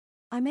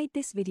I made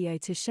this video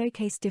to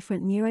showcase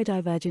different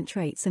neurodivergent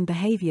traits and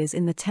behaviors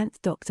in the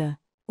 10th Doctor,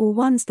 or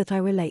ones that I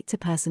relate to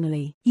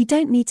personally. You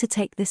don't need to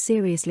take this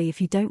seriously if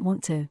you don't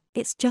want to,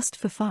 it's just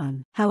for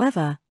fun.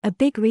 However, a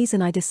big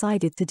reason I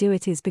decided to do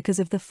it is because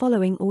of the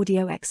following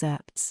audio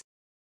excerpts.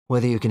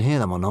 Whether you can hear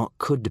them or not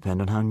could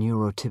depend on how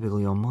neurotypical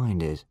your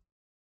mind is.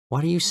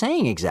 What are you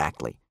saying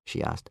exactly?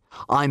 She asked.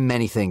 I'm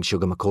many things,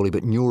 Sugar Macaulay,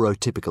 but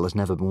neurotypical has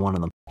never been one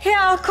of them. Here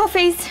are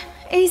coffees.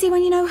 Easy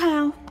when you know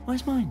how.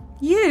 Where's mine?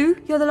 You're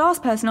the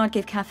last person I'd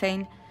give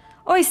caffeine.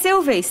 Oi,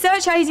 Sylvie,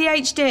 search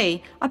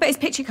ADHD. I bet his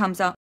picture comes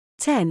up.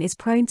 10 is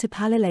prone to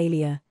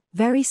Palilalia,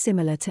 very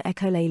similar to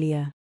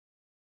echolalia.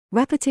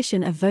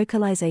 Repetition of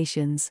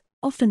vocalizations,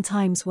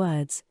 oftentimes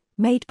words,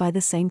 made by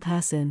the same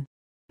person.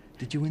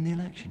 Did you win the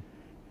election?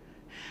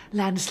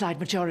 Landslide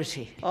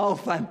majority. Oh,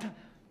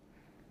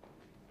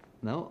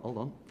 No,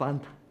 hold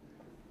on.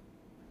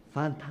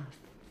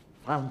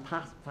 I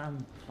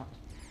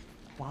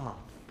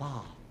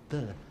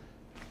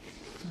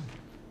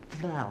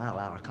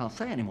can't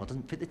say anymore. It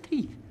doesn't fit the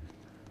teeth.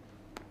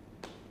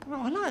 Oh,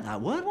 I like that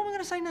word. What am I going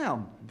to say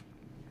now?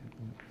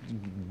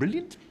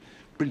 Brilliant?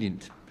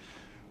 Brilliant.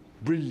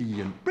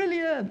 Brilliant.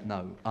 Brilliant.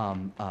 No.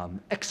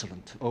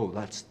 Excellent. Oh,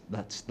 that's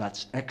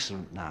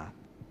excellent now.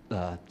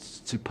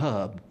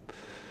 Superb.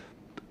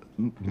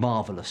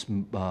 Marvellous.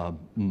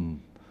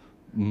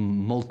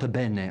 Molto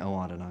bene. Oh,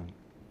 I don't know.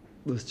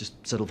 Let's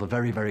just settle for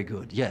very, very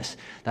good. Yes,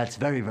 that's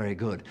very, very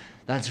good.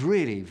 That's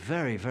really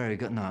very, very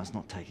good. No, it's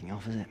not taking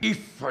off, is it?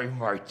 If I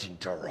might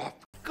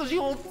interrupt. Because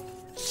you're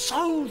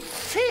so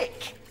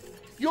thick.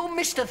 You're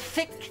Mr.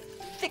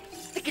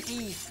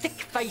 Thickety, thick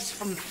face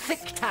from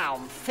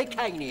Thicktown,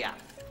 Thickania.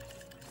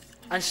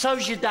 And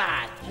so's your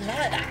dad. I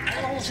like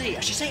that. Allons-y. I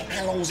should say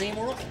allons-y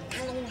more often.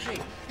 Allons-y.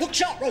 Look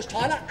sharp, Rose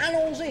Tyler.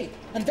 Allons-y.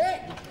 And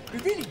then,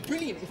 it'd be really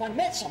brilliant if I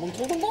met someone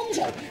called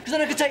Alonzo. Because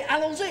then I could say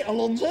allons-y,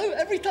 Alonzo,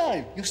 every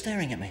time. You're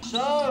staring at me.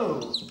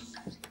 So,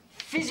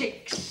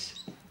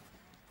 physics.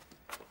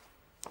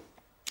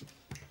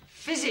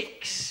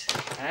 Physics,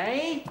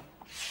 eh?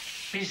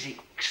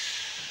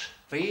 Physics.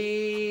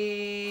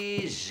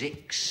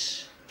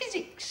 Physics.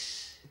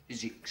 Physics.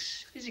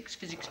 Physics. Physics.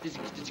 Physics. Physics.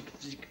 Physics.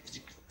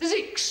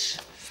 Physics.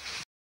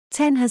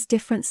 10 has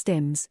different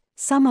stims,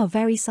 some are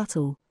very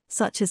subtle,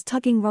 such as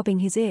tugging, rubbing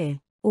his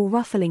ear, or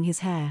ruffling his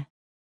hair.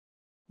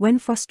 When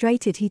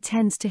frustrated he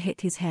tends to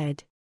hit his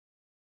head.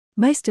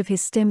 Most of his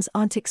stims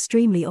aren't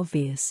extremely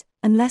obvious,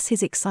 unless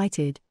he's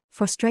excited,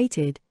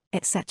 frustrated,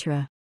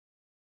 etc.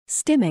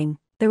 Stimming,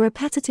 the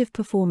repetitive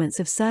performance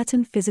of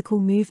certain physical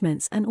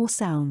movements and or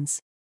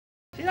sounds.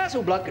 See, that's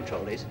all blood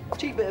control is.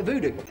 Cheap bit of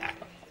voodoo.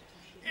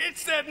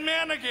 It's that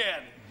man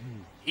again.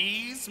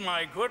 He's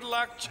my good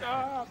luck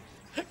charm.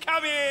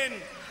 Come in.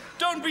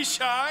 Don't be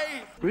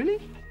shy. Really?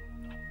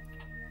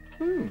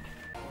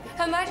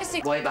 Her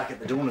Majesty. Way back at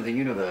the dawn of the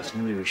universe,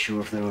 nobody was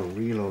sure if they were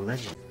real or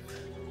legend.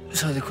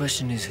 So the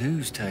question is,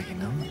 who's taking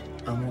them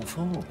and what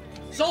for?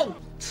 Son!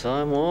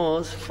 Time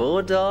was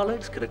 4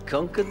 Daleks could have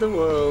conquered the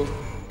world.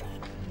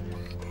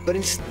 But I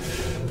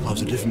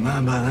was a different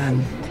man by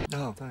then.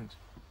 Oh, thanks.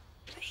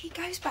 He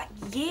goes back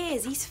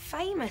years. He's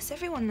famous.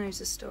 Everyone knows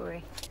the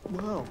story.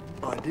 Well,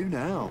 I do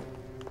now.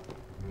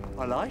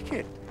 I like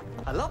it.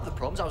 I love the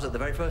proms. I was at the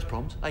very first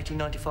proms.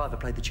 1895, I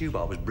played the tuba.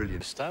 I was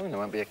brilliant. Stone, there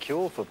won't be a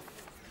cure for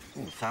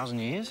 1,000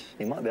 years.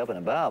 He might be up and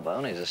about, but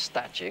only as a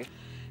statue.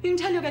 You can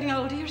tell you're getting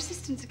older. Your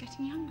assistants are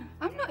getting younger.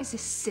 I'm not his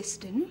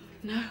assistant.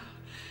 No.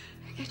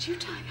 Get you,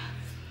 Tiger.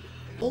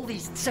 All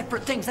these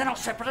separate things, they're not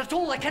separate at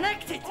all, they're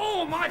connected.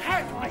 Oh, my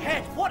head, my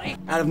head. What is...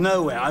 Out of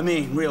nowhere, I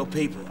mean real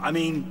people. I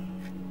mean,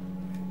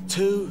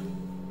 2.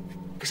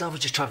 Because I was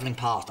just travelling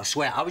past, I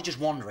swear. I was just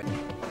wandering.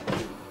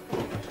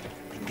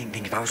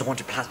 Think, if I was a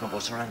wanted plasma boy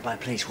surrounded by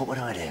police, what would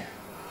I do?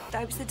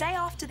 It was the day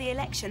after the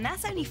election.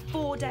 That's only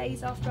 4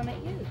 days after I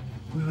met you.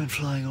 We went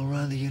flying all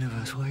around the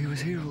universe while he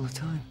was here all the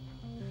time.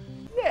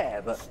 Yeah,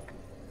 but...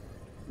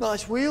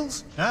 Nice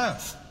wheels. Yeah.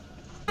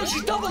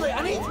 She's double it,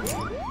 I need...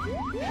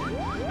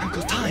 I've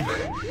got time.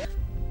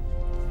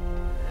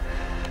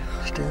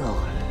 Still,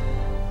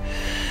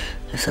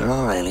 if there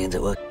are aliens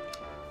at work...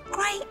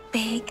 Great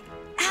big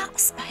outer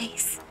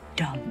space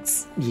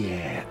dance.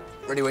 Yeah.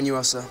 Ready when you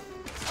are, sir.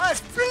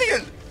 That's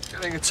brilliant!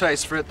 Getting a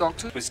taste for it,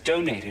 Doctor? Was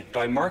donated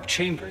by Mark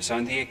Chambers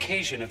on the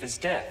occasion of his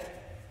death.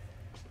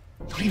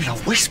 Not even a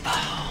whisper.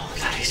 Oh,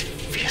 that is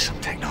fearsome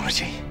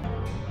technology.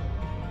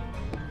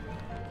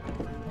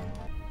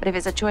 But if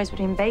it's a choice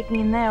between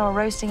baking in there or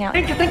roasting out...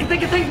 Think,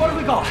 what have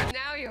we got?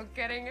 Now you're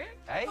getting it.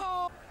 Hey?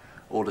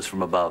 Orders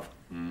from above.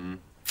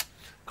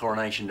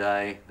 Coronation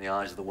Day, the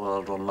eyes of the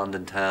world are on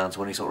London towns.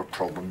 Any sort of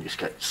problem just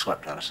get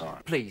swept out of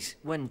sight. Please,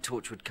 when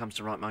Torchwood comes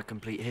to write my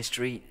complete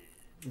history,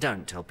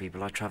 don't tell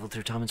people I travelled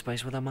through time and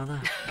space with her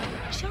mother.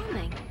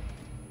 Charming.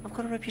 I've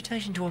got a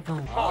reputation to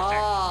uphold.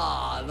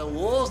 Ah, the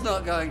war's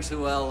not going so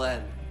well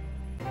then.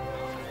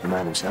 The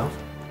man himself?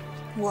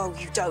 Whoa,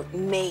 you don't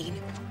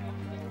mean...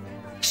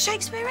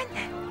 Shakespeare in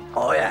there?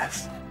 Oh,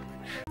 yes.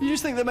 You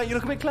just think they make you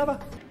look a bit clever?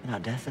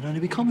 Without death, there'd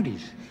only be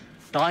comedies.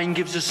 Dying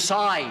gives us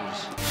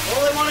size.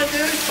 All they want to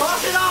do is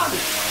pass it on!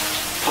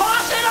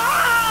 Pass it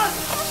on!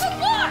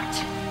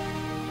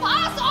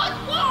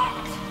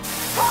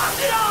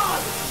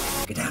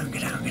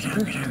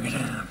 Don't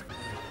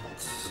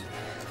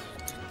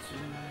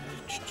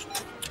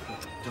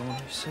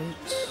want to sit.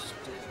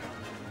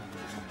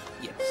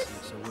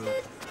 Yes, I will.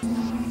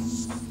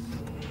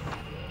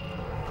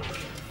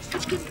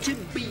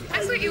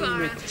 That's what you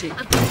are.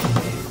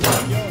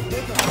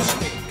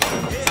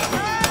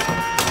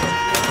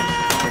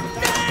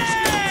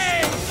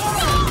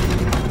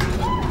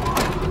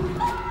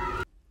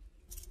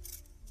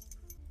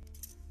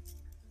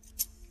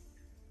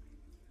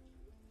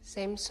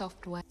 Same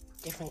software,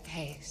 different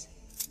case.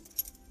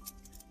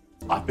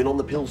 I've been on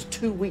the pills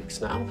 2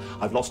 weeks now.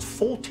 I've lost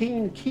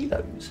 14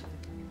 kilos.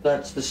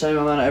 That's the same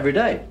amount every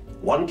day.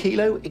 1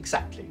 kilo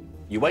exactly.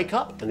 You wake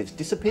up and it's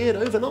disappeared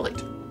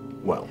overnight.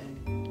 Well,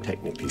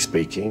 technically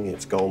speaking,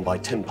 it's gone by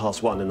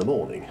 1:10 in the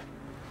morning.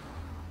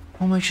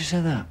 What makes you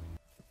say that?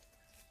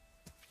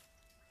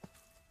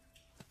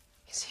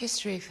 It's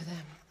history for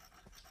them.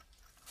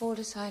 All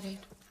decided.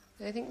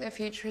 They think their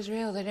future is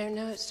real. They don't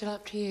know it's still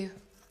up to you.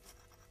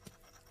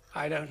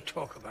 I don't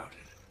talk about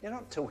it. You're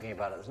not talking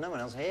about it. There's no one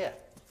else here.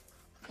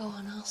 Go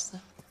on, ask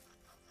them.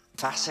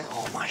 Facet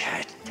on my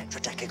head.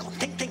 Tetradecagon.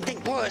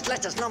 Think. Words,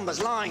 letters,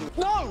 numbers, lines.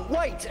 No,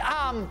 wait.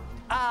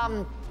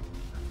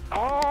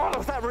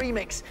 Oh, that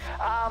remix.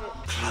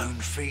 Clone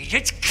feed.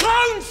 It's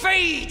clone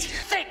feed!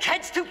 Thick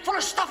head's too full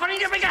of stuff. I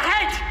need a bigger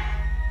head.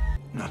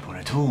 Not one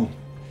at all.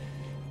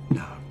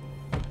 No.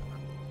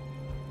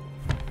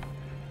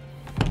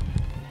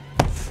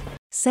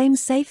 Same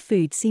safe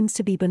food seems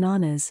to be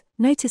bananas,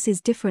 notices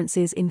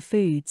differences in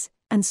foods,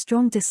 and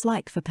strong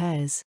dislike for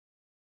pears.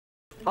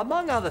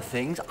 Among other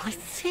things, I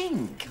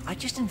think I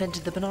just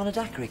invented the banana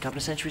daiquiri a couple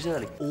of centuries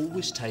early.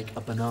 Always take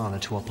a banana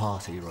to a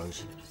party,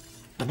 Rose.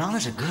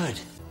 Bananas are good.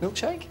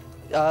 Milkshake?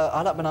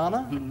 I like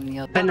banana.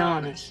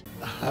 Bananas.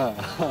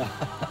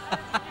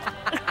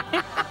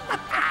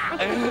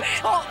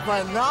 Hot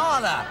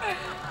banana!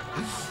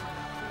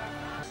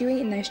 You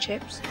eating those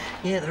chips?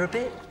 Yeah, they're a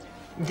bit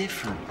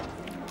different.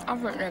 I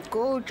think they're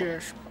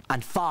gorgeous.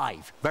 And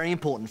 5, very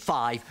important,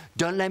 5,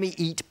 don't let me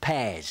eat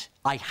pears.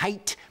 I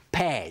hate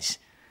pears.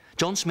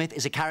 John Smith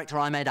is a character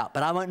I made up,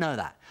 but I won't know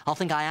that. I'll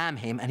think I am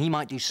him, and he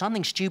might do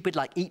something stupid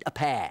like eat a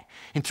pear.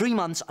 In 3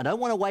 months, I don't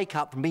want to wake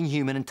up from being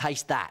human and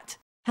taste that.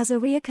 Has a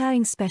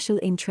reoccurring special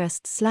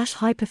interest /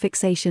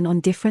 hyperfixation on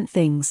different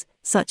things,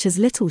 such as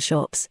little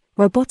shops,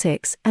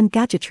 robotics and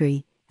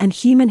gadgetry, and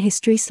human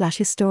history /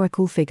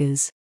 historical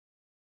figures.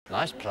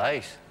 Nice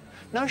place.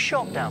 No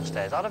shop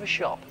downstairs. I'd have a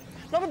shop.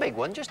 Not a big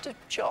one, just a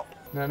shop.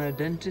 No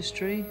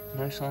dentistry,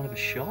 no sign of a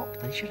shop.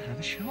 They should have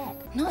a shop.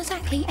 Not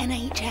exactly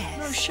NHS.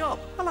 No shop.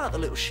 I like the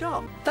little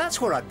shop. That's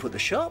where I'd put the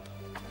shop.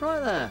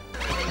 Right there.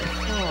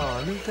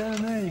 Oh, look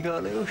down there. You got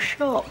a little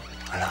shop.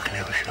 I like a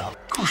little shop.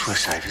 Of course we're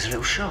safe as a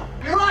little shop.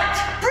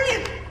 Right!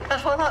 Brilliant!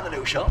 That's why I like the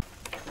little shop.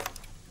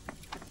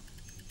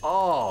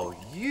 Oh,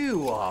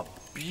 you are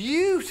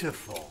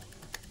beautiful.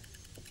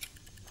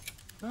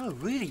 No,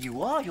 really,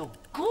 you are. You're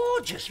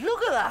gorgeous.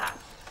 Look at that.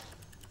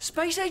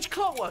 Space-age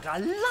clockwork. I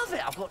love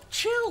it. I've got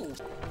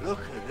chills. Look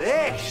at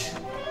this.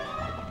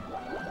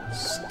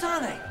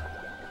 Stunning.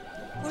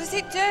 What does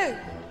it do?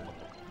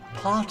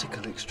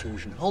 Particle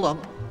extrusion. Hold on.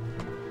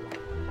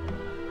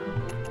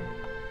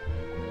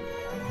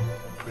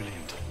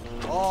 Brilliant.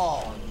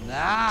 Oh,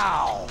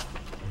 now.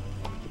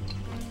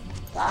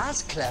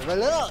 That's clever.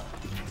 Look.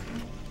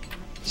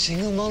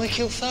 Single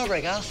molecule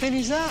fabric. How thin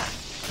is that?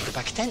 Put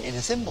back a tent in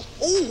a thimble.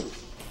 Ooh.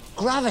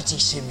 Gravity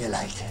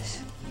simulators.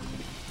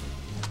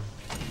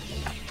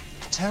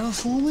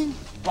 Terraforming?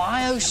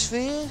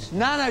 Biospheres?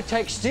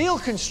 Nanotech steel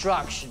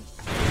construction.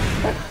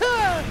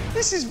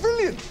 This is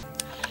brilliant.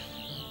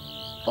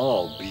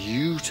 Oh,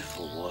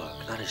 beautiful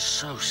work. That is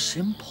so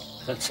simple.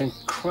 That's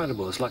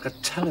incredible. It's like a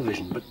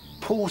television, but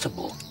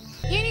portable.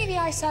 You knew the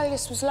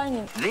Isolus was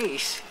lonely.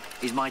 This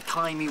is my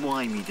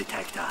timey-wimey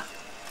detector.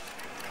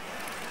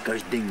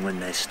 Goes ding when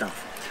there's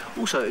stuff.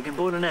 Also, it can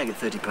boil an egg at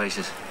 30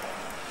 paces.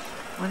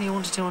 Whether you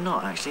wanted to or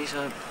not, actually,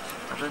 so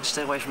I've learned to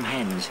stay away from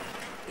hens.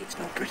 It's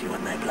not pretty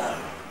when they blow.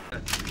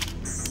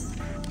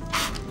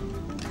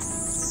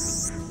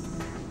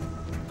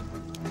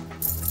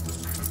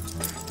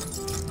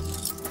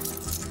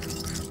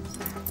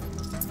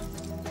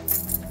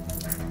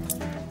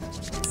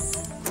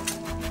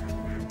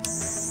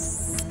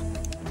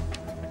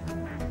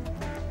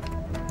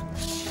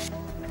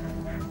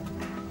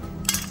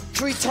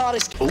 Three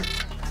TARDIS. Oh.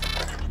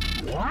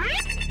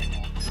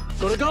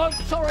 Gotta go.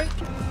 Sorry.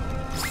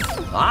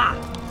 Ah.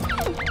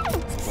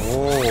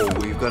 Oh,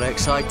 we've got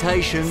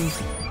excitation.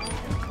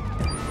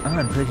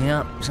 I'm picking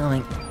up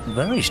something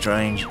very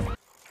strange.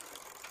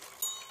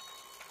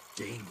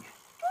 Ding.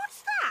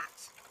 What's that?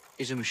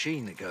 It's a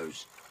machine that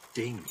goes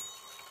ding.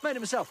 Made it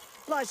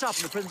myself. Lights up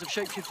in the presence of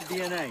shapeshifted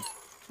DNA.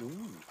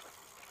 Ooh.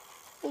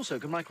 Also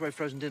can microwave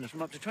frozen dinners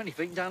from up to 20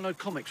 feet and download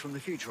comics from the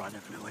future. I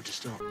never know when to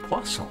stop.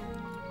 Poisson.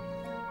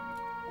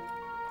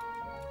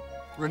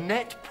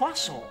 Renette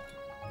Poisson.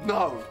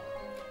 No.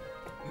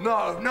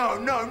 No, no,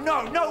 no,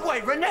 no, no way,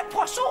 Renette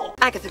Poisson!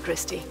 Agatha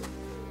Christie.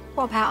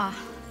 What about her?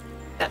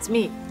 That's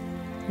me.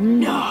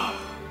 No.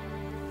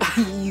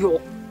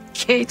 You're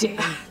kidding.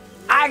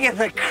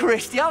 Agatha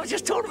Christie, I was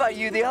just talking about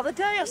you the other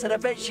day. I said, I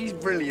bet she's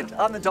brilliant.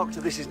 I'm the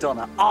Doctor, this is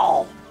Donna.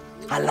 Oh,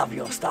 I love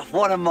your stuff.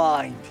 What a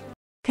mind.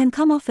 Can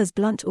come off as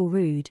blunt or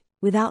rude,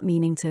 without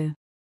meaning to.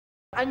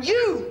 And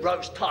you,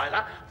 Rose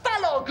Tyler,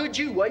 fell how good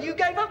you were, you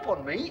gave up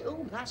on me.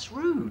 Oh, that's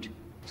rude.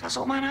 So that's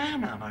what man I am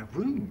now, no,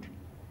 rude.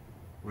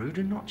 Rude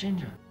and not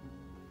ginger.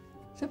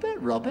 It's a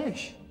bit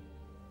rubbish.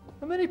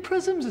 How many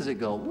prisms has it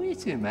got? Way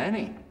too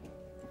many.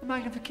 The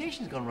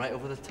magnification's gone right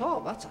over the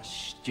top. That's a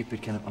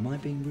stupid kind of... Am I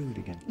being rude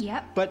again?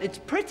 Yep. But it's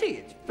pretty.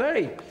 It's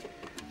very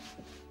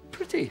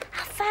pretty.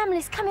 Our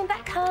family's coming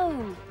back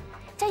home.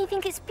 Don't you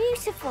think it's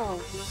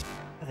beautiful?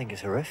 I think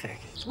it's horrific.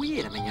 It's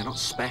weird. I mean, you're not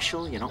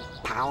special, you're not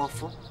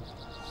powerful,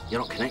 you're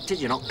not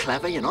connected, you're not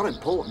clever, you're not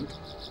important.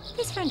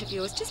 This friend of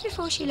yours, just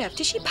before she left,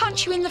 did she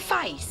punch you in the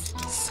face?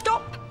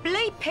 Stop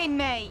bleeping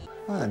me!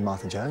 Well then,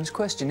 Martha Jones,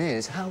 question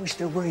is, how are we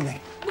still breathing?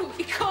 Well,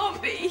 we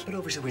can't be. But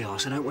obviously we are,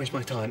 so don't waste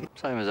my time.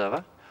 Same as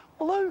ever.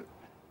 Although,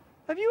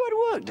 have you had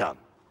work done?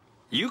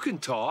 You can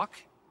talk.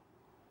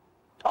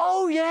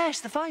 Oh,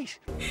 yes, the face.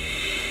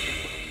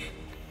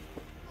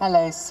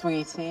 Hello,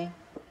 sweetie.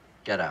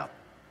 Get out.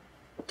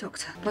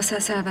 Doctor, what's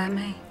that say about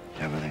me?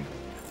 Everything.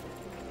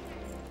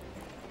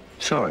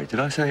 Sorry, did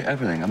I say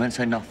everything? I meant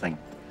to say nothing.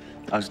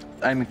 I was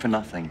aiming for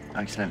nothing.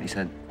 I accidentally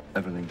said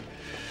everything.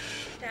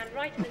 Stand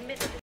right in the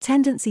middle.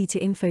 Tendency to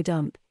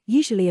infodump,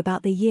 usually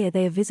about the year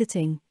they are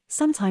visiting,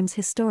 sometimes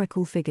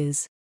historical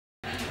figures.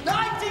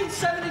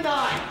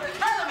 1979!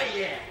 Hell of a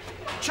year!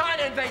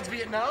 China invades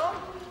Vietnam.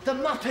 The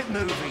Muppet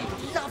Movie.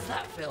 Love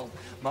that film.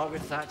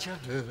 Margaret Thatcher.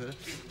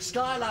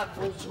 Skylab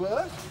falls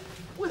worth.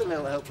 With a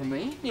little help from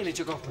me. Nearly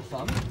took off my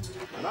thumb.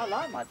 And I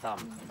like my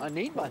thumb. I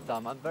need my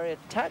thumb. I'm very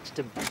attached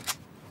to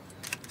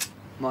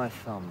my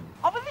thumb.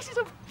 Oh, but this is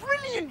a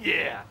brilliant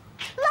year.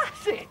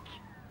 Classic.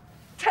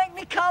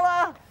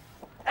 Technicolor.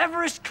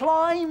 Everest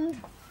climbed.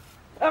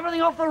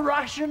 Everything off the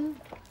ration.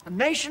 A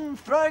nation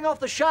throwing off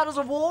the shadows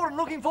of war and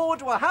looking forward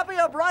to a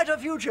happier, brighter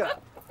future.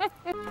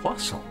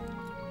 Poisson.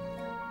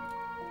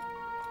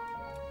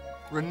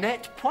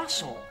 Renette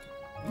Poisson.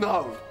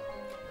 No.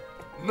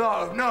 No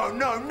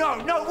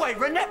way.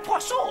 Renette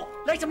Poisson.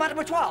 Later Madame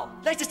Etoile.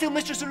 Later still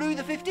Mistress of Louis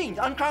XV.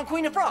 Uncrowned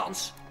Queen of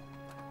France.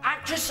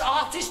 Actress,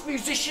 artist,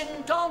 musician,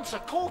 dancer,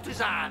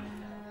 courtesan.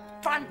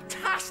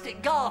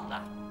 Fantastic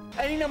gardener.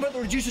 Any number that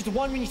reduces to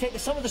 1 when you take the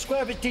sum of the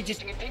square of its digits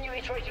and continue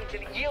iterating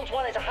until it yields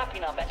 1 is a happy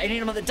number. Any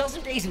number that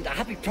doesn't isn't. A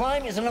happy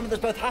prime is a number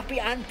that's both happy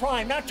and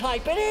prime. Now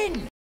type it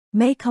in.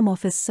 May come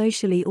off as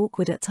socially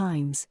awkward at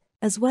times,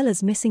 as well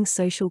as missing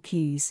social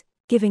cues,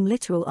 giving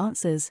literal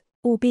answers,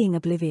 or being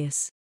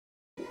oblivious.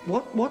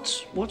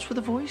 What's with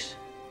the voice?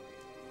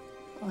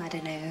 Oh, I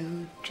don't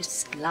know,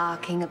 just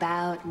larking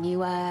about,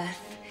 new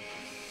earth,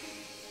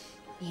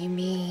 new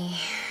me.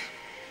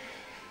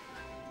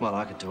 Well,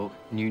 I could talk.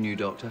 New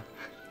doctor.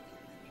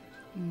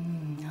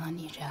 Aren't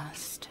you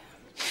just?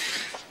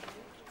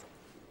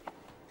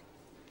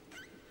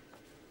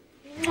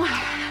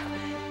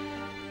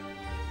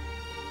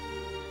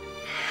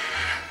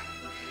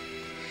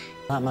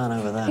 That man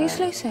over there. Who's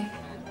Lucy?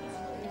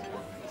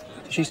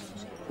 She's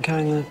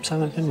carrying the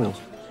salmon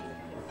pinwheels.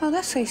 Oh,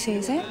 that's Lucy,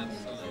 is it?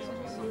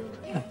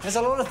 Yeah. There's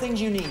a lot of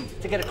things you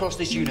need to get across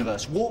this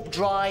universe. Warp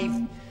drive,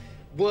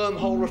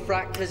 wormhole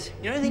refractors.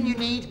 You know anything you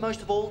need,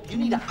 most of all? You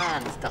need a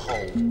hand to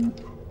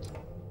hold.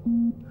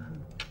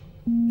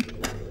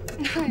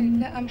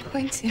 No, I'm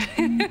pointing.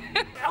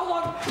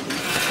 Hold on!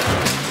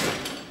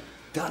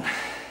 Done.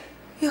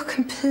 You're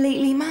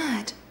completely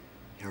mad.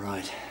 You're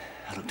right.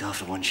 I looked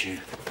after one shoe.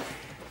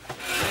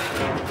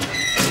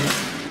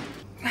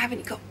 Haven't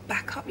you got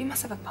backup? You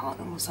must have a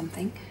partner or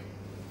something.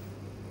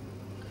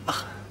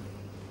 Ugh.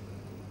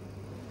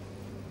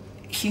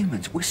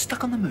 Humans, we're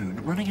stuck on the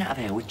moon, running out of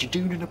air with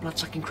Jadoon and a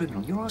blood-sucking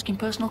criminal. You're asking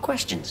personal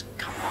questions.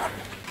 Come on.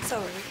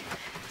 Sorry.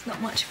 It's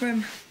not much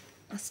room.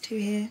 Us two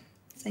here,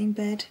 same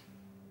bed.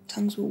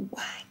 Tongues will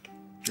wag.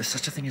 There's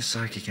such a thing as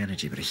psychic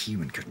energy, but a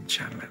human couldn't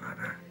channel it like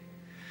that.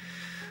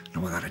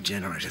 Not without a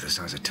generator the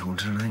size of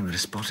Taunton. I think we'd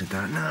have spotted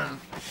that. No.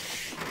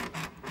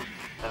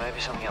 There may be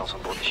something else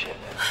on board the ship.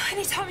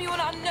 Anytime you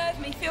want to unnerve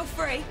me, feel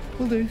free.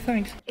 Will do,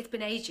 thanks. It's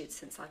been ages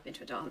since I've been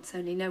to a dance,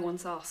 only no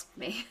one's asked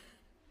me.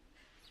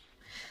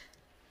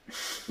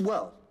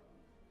 Well,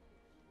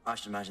 I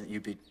should imagine that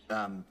you'd be,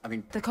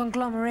 The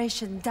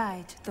conglomeration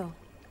died, though.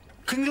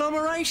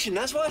 Conglomeration,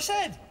 that's what I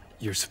said!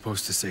 You're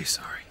supposed to say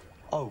sorry.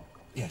 Oh,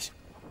 yes.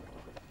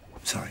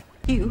 Sorry.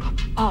 You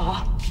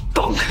are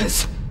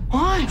bonkers.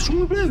 Why? What's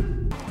wrong with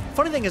blue?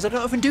 Funny thing is, I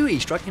don't often do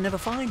Easter. I can never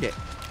find it.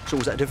 It's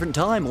always at a different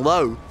time,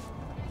 although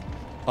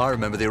I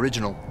remember the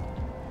original.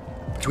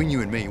 Between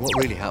you and me, what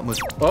really happened was...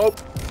 Oh!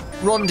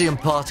 Rondium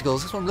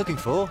particles, that's what I'm looking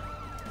for.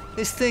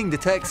 This thing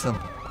detects them.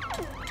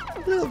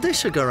 A little dish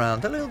should go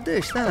around, a little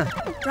dish there.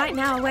 Right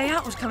now, a way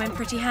out would come in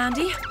pretty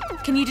handy.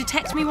 Can you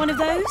detect me one of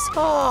those?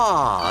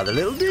 Ah, the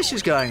little dish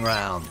is going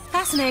round.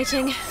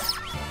 Fascinating.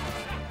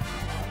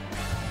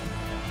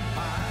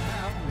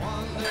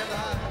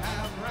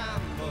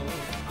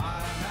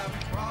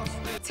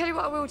 Tell you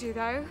what I will do,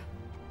 though.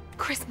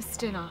 Christmas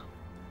dinner.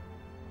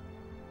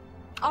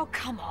 Oh,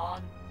 come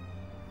on.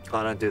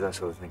 I don't do that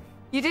sort of thing.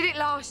 You did it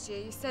last year,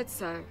 you said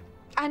so.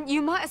 And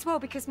you might as well,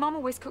 because Mum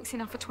always cooks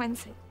enough for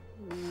 20.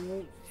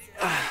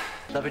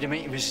 Lovely to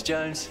meet you, Mrs.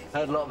 Jones.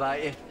 Heard a lot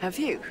about you. Have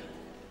you?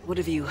 What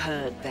have you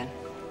heard, then?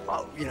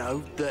 Oh, you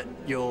know, that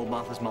you're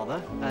Martha's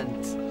mother,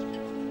 and...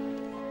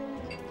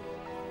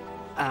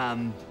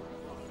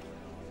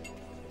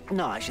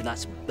 No, actually,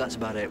 that's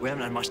about it. We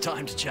haven't had much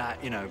time to chat,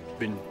 you know,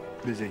 been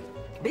busy.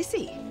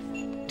 Busy?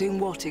 Doing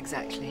what,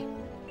 exactly?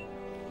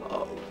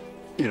 Oh,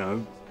 you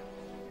know,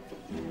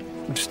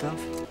 stuff.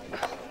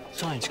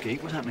 Science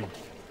geek, what's that mean?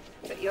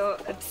 But you're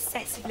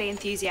obsessively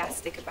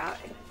enthusiastic about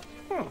it.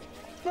 Oh,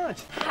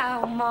 nice.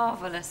 How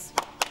marvellous.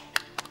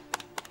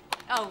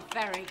 Oh,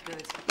 very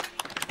good.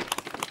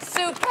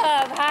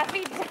 Superb.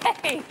 Happy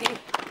day.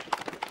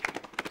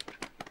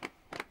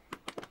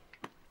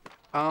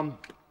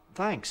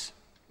 Thanks.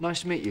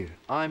 Nice to meet you.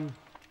 I'm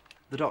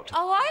the doctor.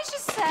 Oh, I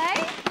should say,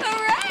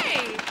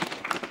 hooray!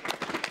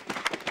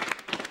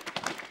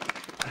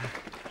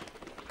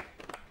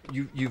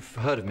 You've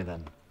heard of me,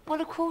 then?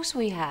 Well, of course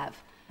we have.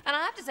 And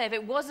I have to say, if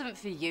it wasn't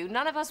for you,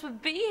 none of us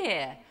would be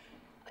here.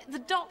 The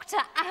Doctor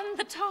and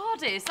the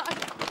TARDIS.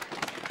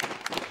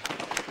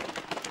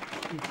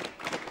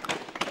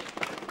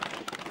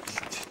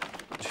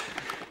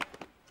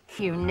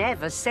 You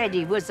never said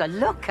he was a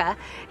looker.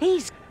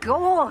 He's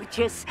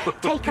gorgeous.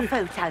 Take a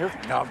photo.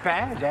 Not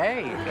bad,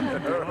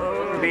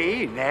 eh?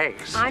 Me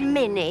next. I'm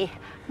Minnie.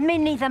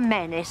 Minnie the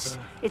Menace.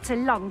 It's a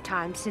long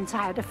time since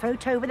I had a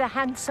photo with a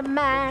handsome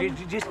man.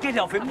 Just get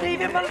off him.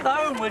 Leave him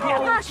alone, will you?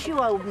 Hush, you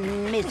old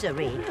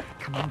misery.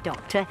 Come on,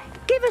 Doctor.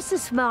 Give us a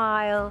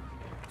smile.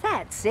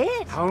 That's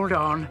it. Hold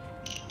on.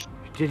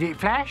 Did it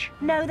flash?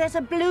 No, there's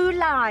a blue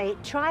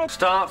light. Try it.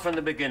 Start from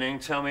the beginning.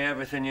 Tell me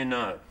everything you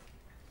know.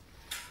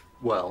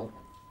 Well,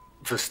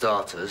 for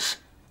starters,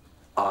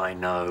 I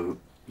know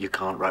you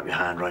can't wrap your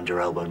hand around your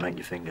elbow and make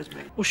your fingers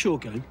meet. What's your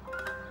game?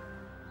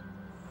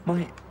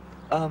 My,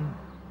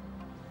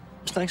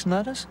 snakes and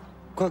ladders?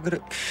 Quite good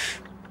at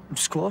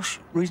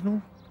squash,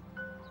 reasonable.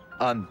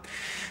 I'm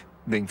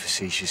being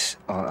facetious,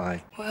 aren't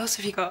I? What else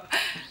have you got?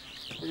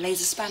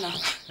 Laser spanner.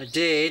 I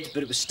did,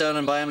 but it was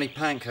stolen by Emily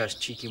Pankhurst,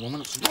 cheeky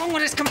woman. What's wrong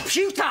with this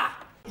computer? Are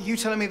you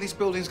telling me this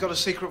building's got a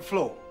secret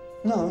floor?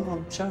 No,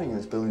 I'm showing you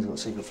this building's got a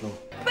secret floor.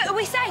 But are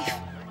we safe?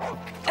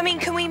 I mean,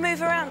 can we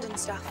move around and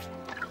stuff?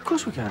 Of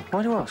course we can.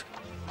 Why do you ask?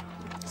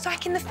 It's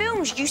like in the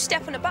films, you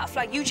step on a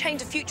butterfly, you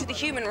change the future of the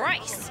human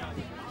race.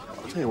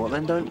 I'll tell you what,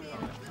 then, don't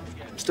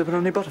step on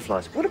any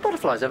butterflies. What have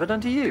butterflies ever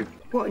done to you?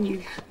 What, and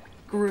you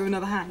grew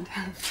another hand?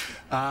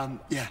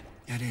 Yeah,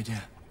 I did,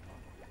 yeah.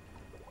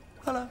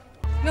 Hello.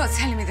 You're not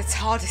telling me the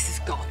TARDIS is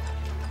gone.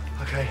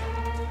 Okay.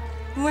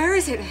 Where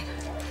is it then?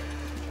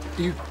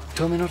 You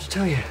told me not to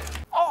tell you.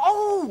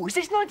 Oh, is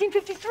this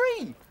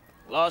 1953?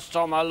 Last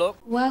time I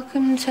looked.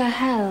 Welcome to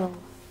hell.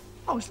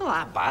 Oh, it's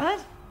not that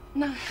bad.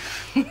 No.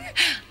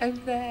 Over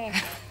there.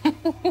 Oh,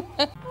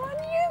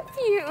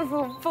 you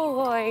beautiful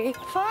boy.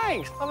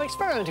 Thanks. I'm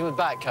experimenting with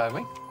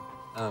backcombing.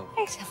 Oh.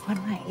 There's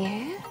someone like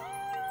you.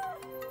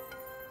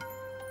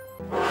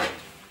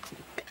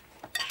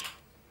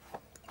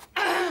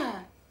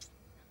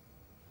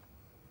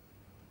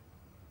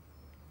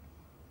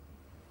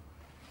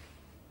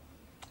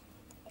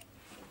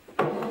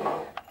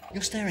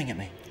 You're staring at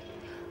me.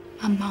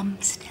 My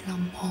mum's still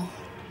on board.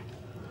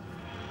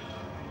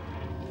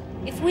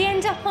 If we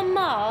end up on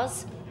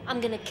Mars,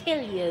 I'm gonna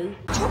kill you.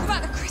 Talk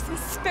about the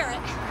Christmas spirit.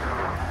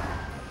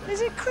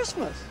 Is it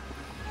Christmas?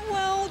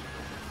 Well,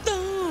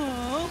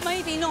 duh.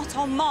 Maybe not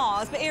on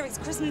Mars, but here it's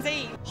Christmas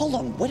Eve. Hold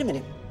on, wait a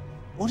minute.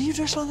 What are you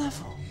dressed like that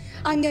for?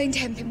 I'm going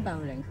camping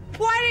bowling.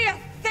 What do you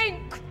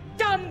think,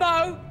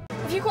 Dumbo?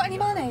 Have you got any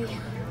money?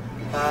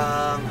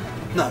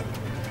 No.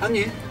 And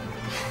you?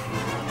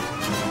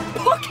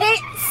 Pockets!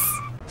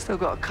 Still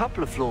got a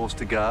couple of floors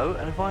to go,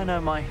 and if I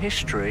know my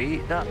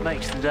history, that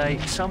makes the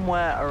date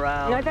somewhere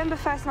around... November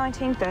 1st,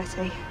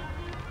 1930.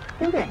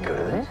 You're getting good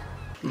at this.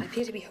 I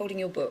appear to be holding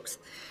your books.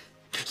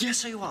 Yes,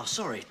 so you are.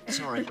 Sorry.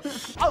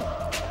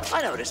 Oh,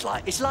 I know what it's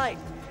like. It's like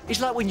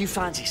when you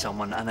fancy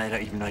someone and they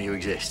don't even know you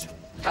exist.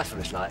 That's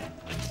what it's like.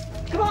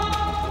 Come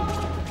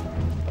on!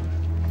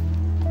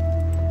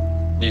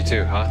 You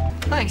too, huh?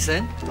 Thanks,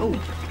 then. Oh,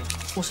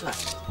 what's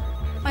that?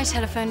 My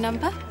telephone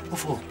number. What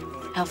for?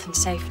 Health and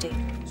safety.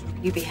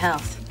 You be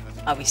health,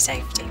 I'll be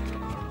safety.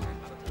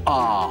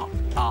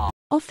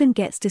 Often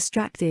gets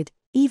distracted,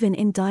 even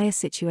in dire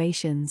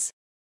situations.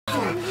 We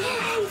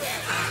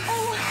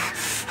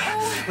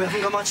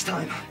haven't got much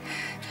time.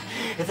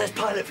 If there's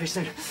pilot fish,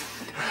 then...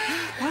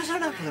 Why is there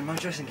an apple in my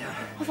dressing gown?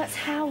 Oh, that's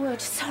Howard.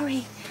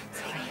 Sorry.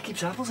 He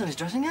keeps apples in his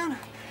dressing gown?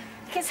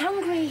 He gets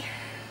hungry.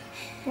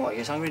 What, he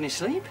gets hungry in his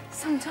sleep?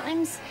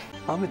 Sometimes.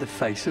 I'm with the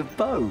face of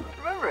Bo.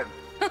 Remember him?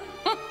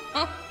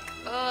 Of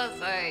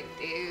course I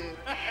do.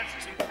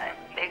 That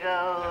big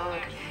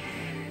old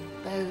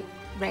boat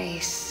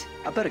race.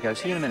 I better go.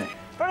 See you in a minute.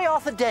 Very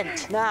Arthur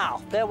Dent.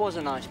 Now, there was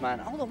a nice man.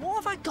 Hold on,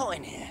 what have I got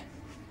in here?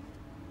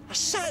 A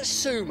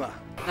satsuma.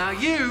 Now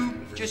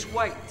you just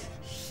wait.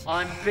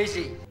 I'm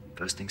busy.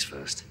 First things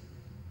first.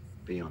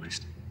 Be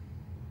honest.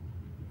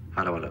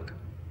 How do I look?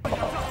 That's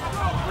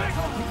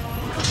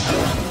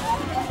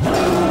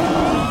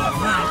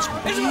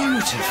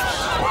beautiful.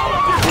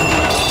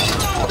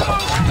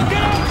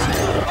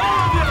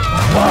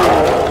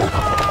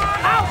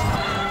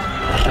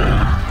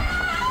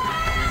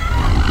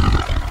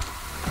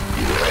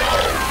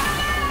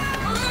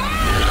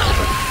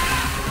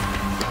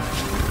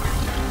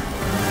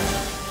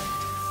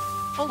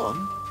 Hold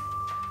on.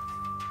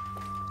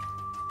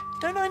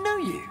 Don't I know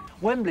you?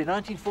 Wembley,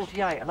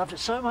 1948. I loved it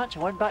so much, I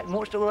went back and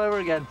watched it all over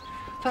again.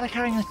 Fella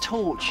carrying a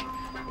torch.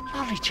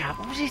 Lovely chap.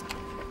 What was his...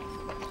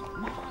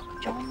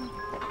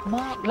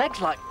 Mark,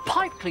 legs like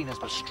pipe cleaners,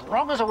 but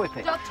strong as a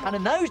whippet. Doctor. And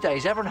in those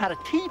days, everyone had a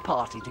tea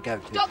party to go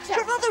to. Doctor. Do you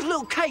remember those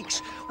little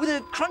cakes with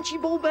the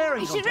crunchy ball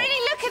bearings You should on top?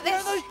 really look at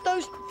this. You know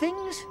those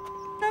things?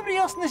 Nobody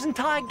else in this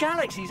entire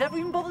galaxy's ever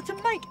even bothered to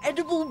make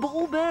edible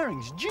ball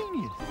bearings.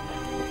 Genius.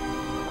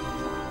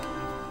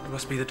 You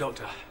must be the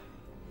doctor.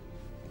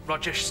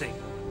 Rajesh Singh.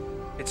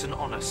 It's an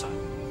honour, sir.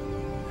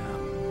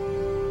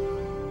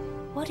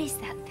 What is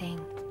that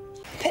thing?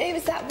 But it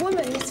was that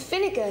woman, Miss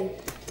Finnegan.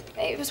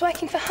 It was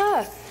working for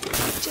her,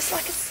 just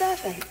like a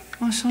servant.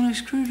 My sonic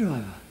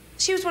screwdriver.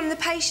 She was one of the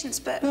patients,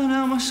 but Burn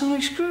out my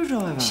sonic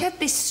screwdriver. she had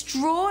this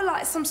straw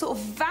like some sort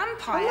of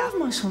vampire. I love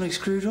my sonic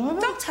screwdriver.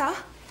 Doctor?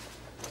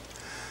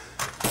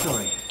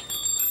 Sorry.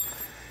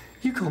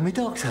 You call me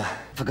Doctor.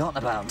 Forgotten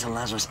about until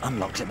Lazarus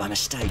unlocked it by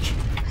mistake.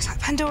 It's like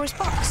Pandora's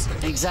box.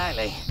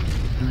 Exactly.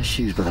 Nice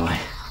shoes, by the way.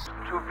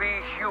 To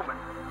be human.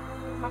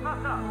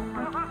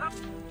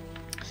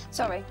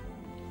 Sorry.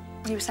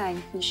 You were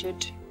saying you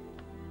should...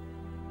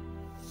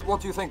 What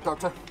do you think,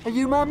 Doctor? Are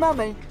you my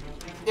mummy?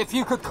 If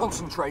you could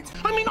concentrate.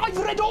 I mean, I've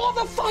read all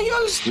the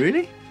files!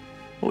 Really?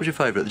 What was your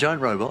favourite? The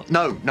giant robot?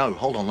 No,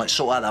 hold on. Let's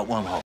sort out that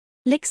one hole.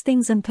 Licks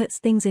things and puts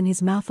things in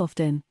his mouth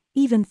often,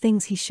 even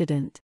things he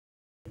shouldn't.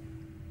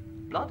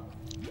 Blood?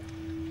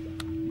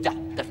 Yeah,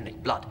 definitely.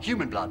 Blood.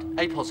 Human blood.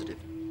 A positive.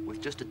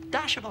 With just a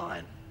dash of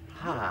iron.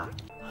 Ha.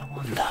 I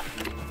wonder.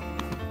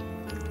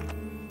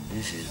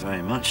 This is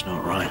very much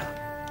not right.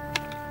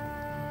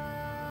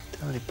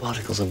 Tiny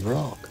particles of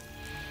rock.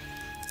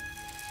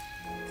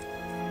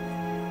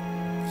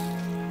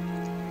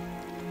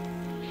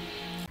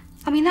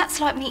 I mean, that's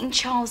like meeting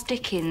Charles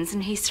Dickens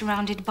and he's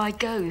surrounded by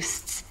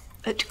ghosts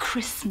at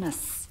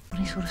Christmas.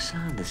 Any sort of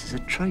sound, this is a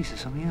trace of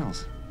something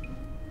else.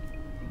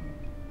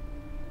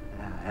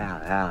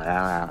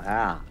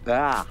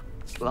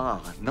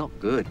 Not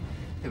good.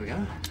 Here we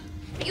go.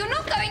 But you're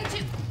not going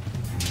to...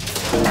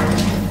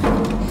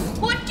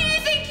 What do you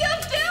think you're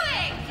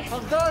doing?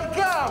 I'm going to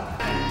go!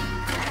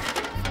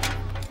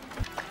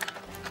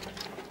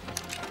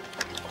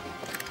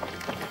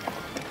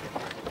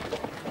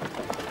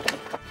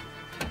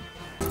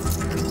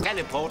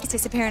 It's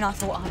disappearing, I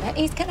thought. I bet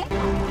he's gonna...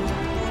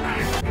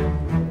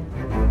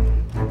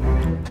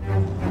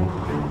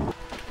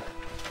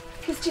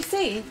 Because do you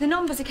see, the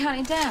numbers are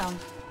counting down.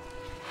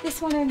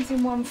 This one ends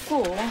in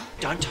 14.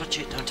 Don't touch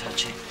it, don't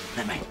touch it.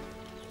 Let me.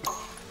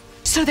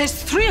 So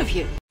there's 3 of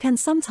you? Can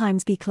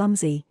sometimes be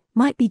clumsy,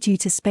 might be due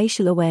to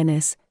spatial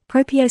awareness,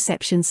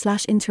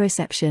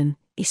 proprioception/interoception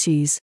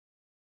issues.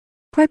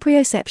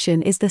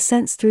 Proprioception is the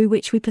sense through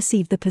which we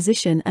perceive the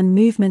position and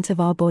movement of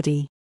our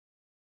body.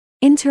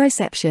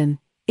 Interoception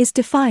is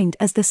defined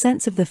as the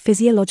sense of the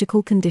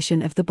physiological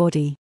condition of the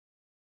body.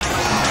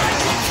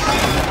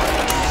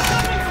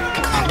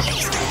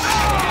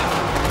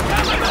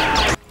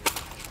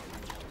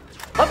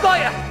 I've got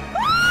you!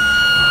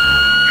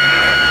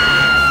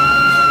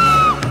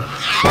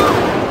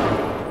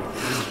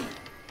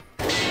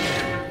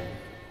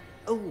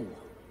 Oh,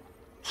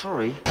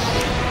 sorry.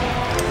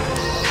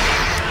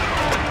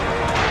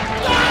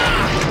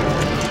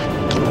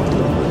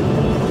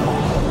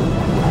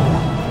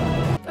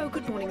 Oh,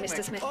 good morning,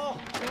 Mr. Smith. Oh,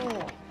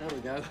 there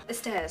we go. The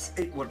stairs.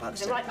 What about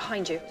the They're stairs? right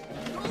behind you.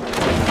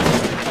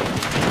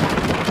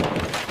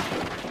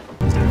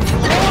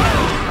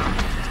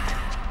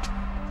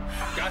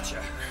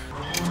 Gotcha.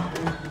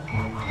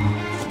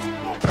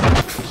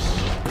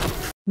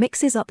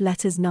 Mixes up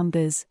letters,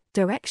 numbers,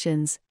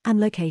 directions, and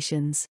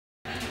locations.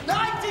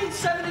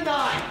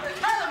 1979!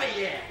 Hell of a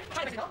year!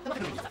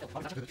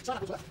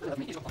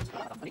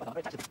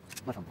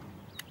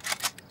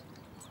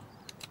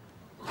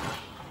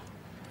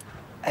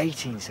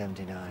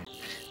 1879.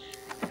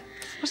 It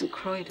wasn't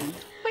Croydon.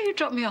 Where you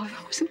dropped me off,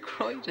 it wasn't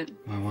Croydon.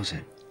 Where was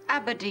it?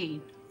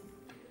 Aberdeen.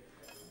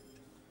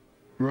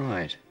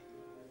 Right.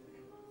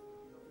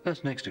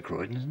 That's next to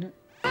Croydon, isn't it?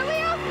 Where are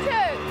we off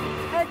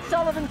to? Ed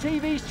Sullivan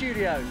TV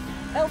studios.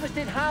 Elvis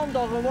did Hound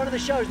Dog on one of the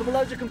shows. There were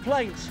loads of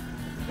complaints.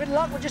 With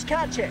luck, we'll just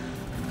catch it.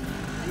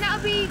 And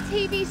that'll be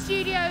TV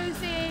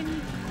studios in...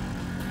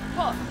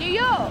 what, New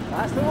York?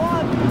 That's the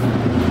one.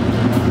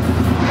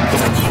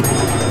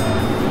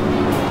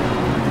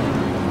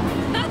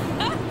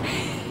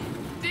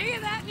 Do you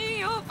get that New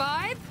York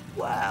vibe?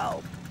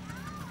 Wow.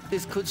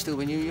 This could still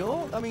be New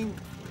York. I mean,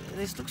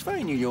 this looks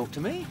very New York to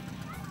me.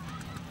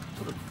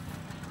 Sort of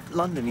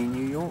London-y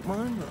New York,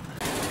 mine, but...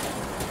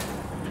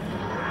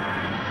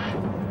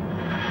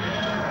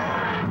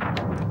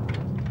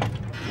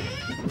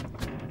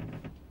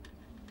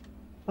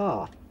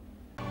 Ah.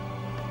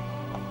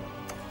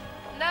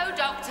 No,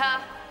 Doctor.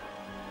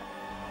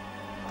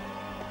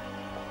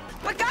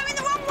 We're going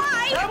the wrong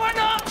way! No, we're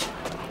not!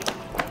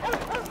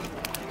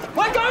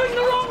 We're going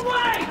the wrong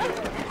way!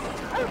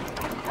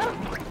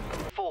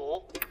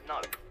 4,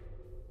 no.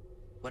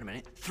 Wait a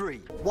minute. 3,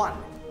 1.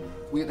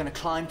 We are going to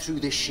climb through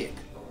this ship.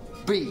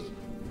 B,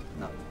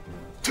 no.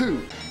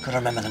 2. Got to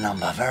remember the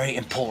number. Very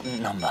important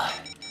number.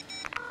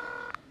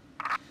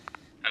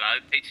 Hello,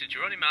 Peter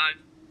Geronimo.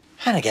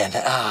 And again.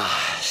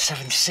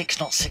 7-6,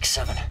 not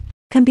 6-7.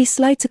 Can be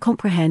slow to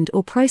comprehend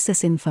or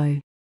process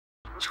info.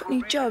 She's got a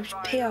new job, she's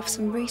PA for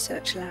some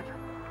research lab.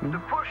 The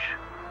push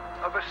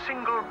of a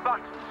single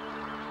button,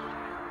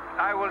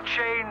 I will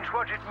change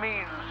what it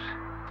means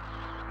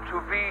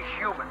to be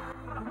human.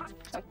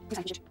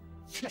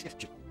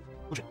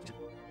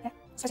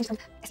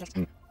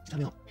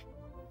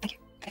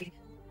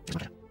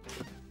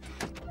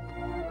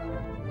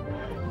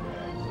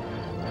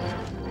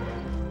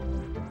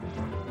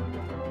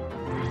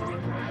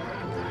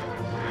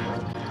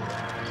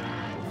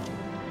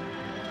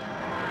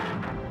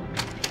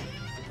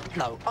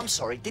 No, I'm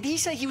sorry. Did he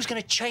say he was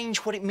going to change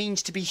what it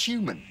means to be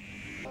human?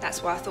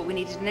 That's why I thought we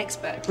needed an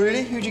expert.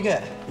 Really? Who'd you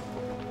get?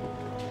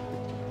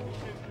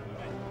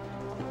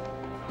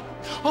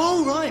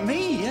 Oh, right,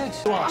 me,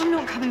 yes. I'm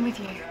not coming with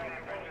you.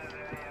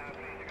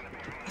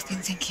 I've been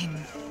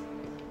thinking...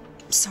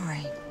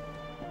 Sorry.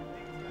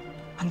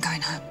 I'm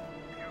going home.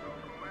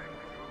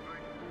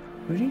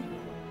 Really?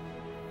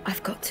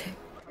 I've got to.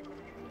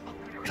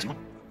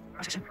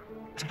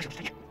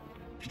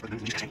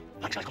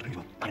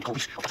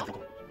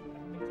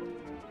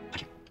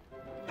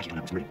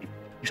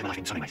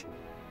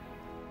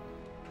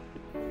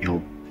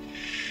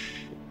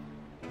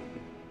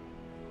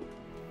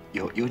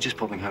 You're just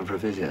popping home for a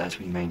visit, that's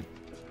what you mean?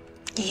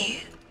 You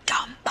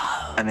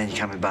dumbo. And then you're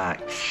coming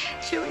back.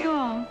 Sure you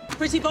are.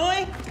 Pretty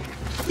boy,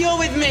 you're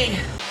with me.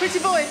 Pretty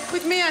boy,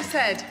 with me, I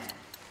said.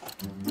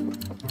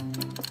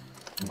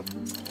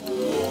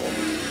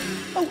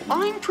 Oh,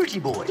 I'm pretty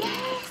boy.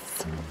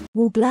 Yes.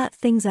 Will blurt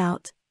things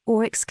out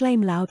or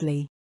exclaim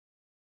loudly.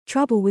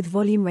 Trouble with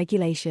volume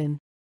regulation.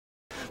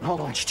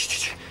 Hold on.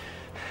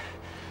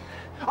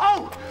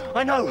 Oh,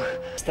 I know.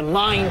 The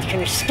mind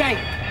can escape.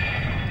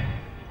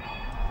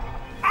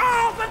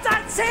 Oh, but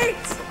that's it!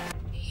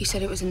 You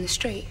said it was in the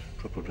street.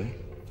 Probably.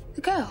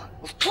 The girl.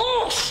 Of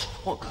course!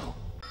 What girl?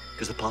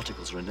 Because the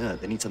particles are inert.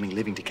 They need something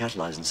living to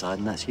catalyze inside,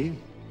 and that's you.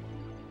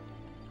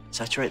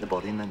 Saturate the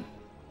body and then...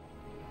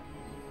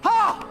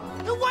 Ah!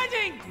 The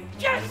wedding!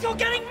 Yes, you're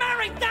getting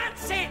married,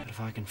 that's it! If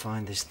I can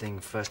find this thing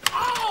first...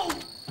 Oh!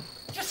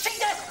 You see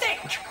they're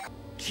thick?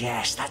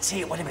 Yes, that's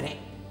it. Wait a minute.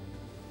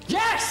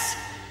 Yes!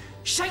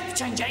 Shape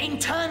changer,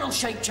 internal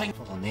shape change.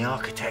 Hold on, the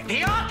architect.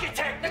 The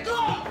architect! The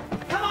globe!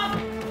 Come on!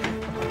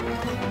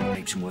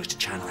 Need some words to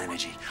channel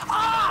energy.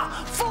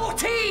 Ah!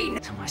 14!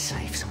 To my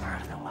safe, somewhere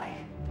out of the way.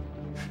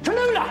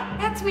 Tallulah!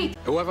 That's me.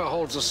 Whoever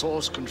holds the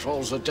source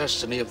controls the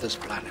destiny of this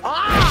planet.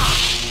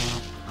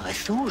 Ah! I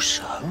thought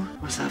so.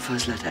 What's that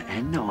first letter,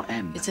 N or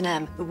M? It's an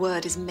M. The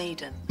word is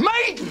maiden.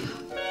 Maiden!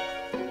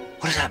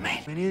 What does that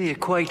mean? We're near the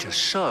equator,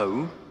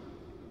 so...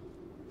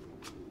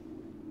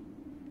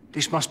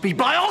 This must be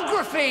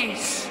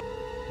biographies!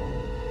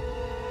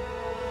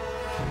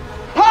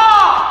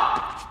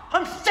 Ah!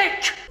 I'm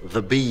sick!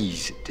 The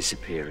bees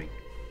disappearing.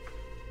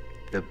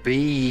 The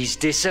bees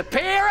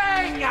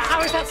disappearing!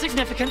 How is that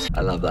significant?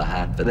 I love that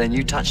hat, but then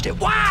you touched it.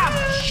 Wham!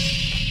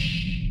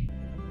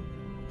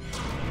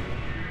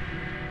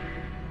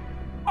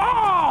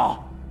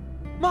 Oh!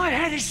 My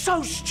head is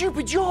so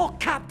stupid, you're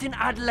Captain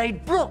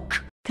Adelaide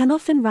Brooke. Can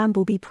often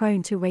ramble, be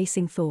prone to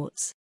racing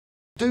thoughts.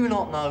 Do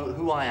not know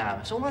who I am.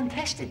 It's all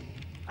untested.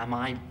 Am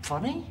I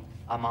funny?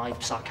 Am I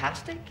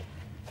sarcastic?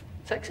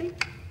 Sexy?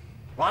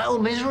 Right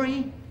old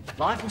misery?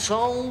 Life and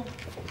soul?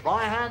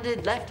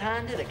 Right-handed,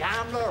 left-handed, a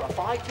gambler, a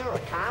fighter, a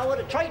coward,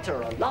 a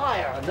traitor, a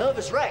liar, a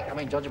nervous wreck. I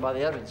mean, judging by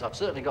the evidence, I've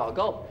certainly got a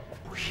gob.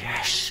 Oh,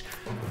 yes.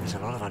 There's a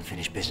lot of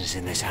unfinished business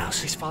in this house.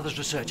 His father's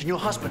research, and your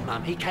husband,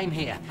 ma'am, he came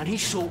here, and he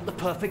sought the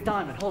perfect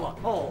diamond. Hold on.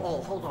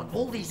 Oh, hold on.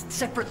 All these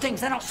separate things,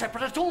 they're not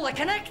separate at all, they're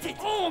connected.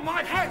 Oh,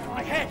 my head,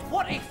 my head.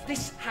 What if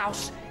this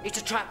house is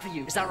a trap for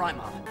you? Is that right,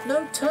 ma'am?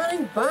 No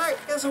turning back.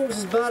 That's almost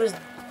as bad as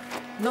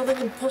nothing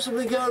can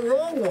possibly go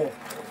wrong, or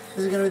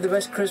this is going to be the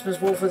best Christmas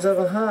Wolford's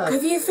ever had.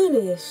 Have you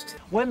finished?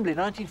 Wembley,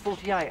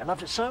 1948. I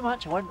loved it so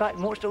much, I went back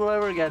and watched it all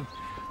over again.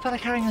 Fella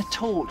carrying a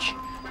torch.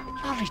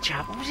 Lovely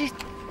chap. What was his...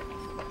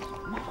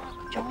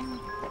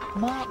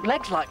 Mark,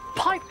 legs like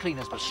pipe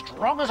cleaners, but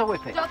strong as a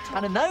whippet. Doctor.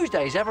 And in those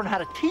days, everyone had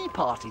a tea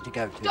party to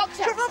go to. Doctor.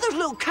 Do you remember those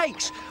little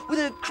cakes with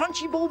the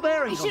crunchy ball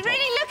bearings You should on top?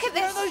 really look at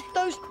this. You know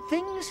those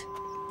things?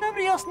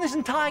 Nobody else in this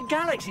entire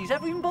galaxy's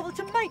ever even bothered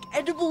to make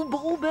edible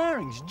ball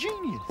bearings.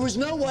 Genius. There is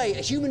no way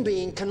a human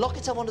being can lock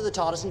itself onto the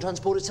TARDIS and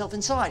transport itself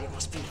inside. It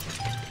must be...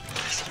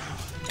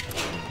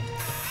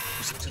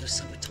 some sort of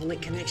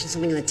subatomic connection,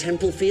 something in the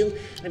temporal field.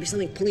 Maybe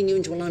something pulling you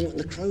into alignment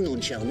with the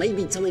chronon shell.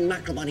 Maybe something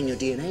macrobinding your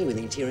DNA with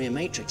the interior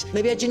matrix.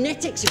 Maybe our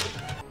genetics...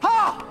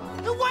 Ha!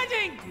 The The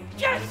wedding!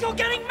 Yes, you're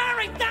getting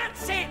married,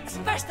 that's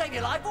it! Best day of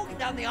your life, walking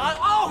down the aisle.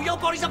 Oh, your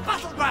body's a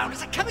battleground.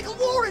 There's a chemical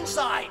war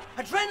inside.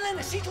 Adrenaline,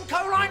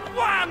 acetylcholine,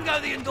 wham, go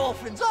the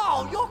endorphins.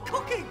 Oh, you're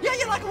cooking. Yeah,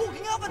 you're like a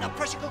walking oven, a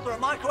pressure cooker, a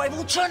microwave,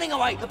 all churning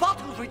away. The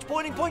particles reach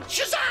boiling point,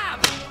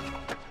 shazam!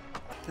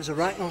 There's a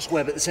arachnos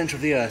web at the centre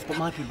of the Earth, but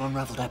my people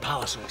unravelled our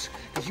power source.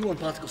 The U1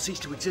 particle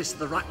ceased to exist,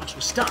 the arachnos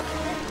were stuck.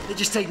 They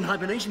just stayed in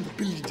hibernation for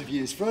billions of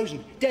years,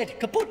 frozen, dead,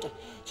 kaput.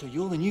 So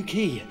you're the new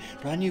key.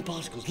 Brand new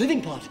particles,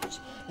 living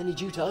particles. They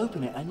need you to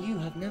open it, and you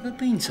have never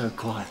been so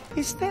quiet.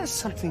 Is there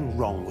something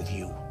wrong with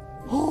you?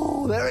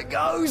 Oh, there it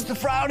goes, the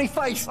frowny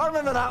face. I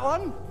remember that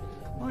one.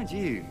 Mind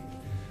you,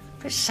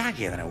 a bit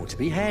saggier than it ought to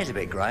be. Hair's a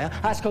bit greyer.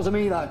 That's because of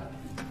me, though.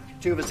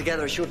 Two of us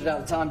together has shorted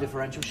out the time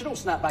differential. Should all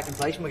snap back in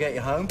place when we get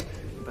you home.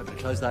 Better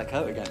close that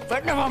coat again.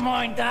 But never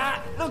mind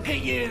that. Look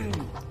at you.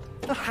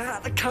 The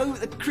hat, the coat,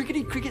 the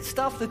cricket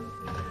stuff, the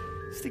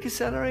stick of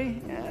celery.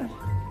 Yeah.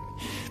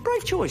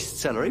 Brave choice,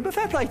 celery, but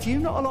fair play to you.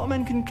 Not a lot of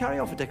men can carry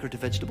off a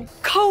decorative vegetable.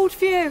 Cold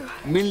view.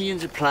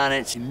 Millions of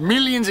planets,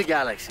 millions of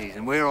galaxies,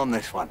 and we're on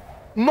this one.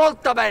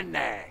 Molto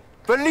bene.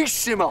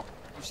 Bellissimo.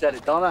 You said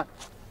it, Donna.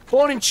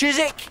 Born in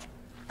Chiswick.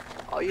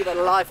 Oh, you've had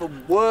a life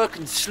of work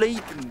and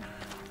sleep and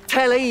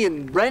telly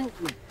and rent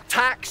and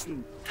tax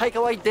and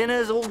takeaway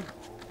dinners, all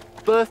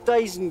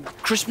birthdays and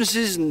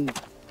Christmases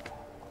and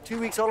 2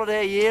 weeks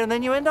holiday a year, and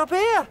then you end up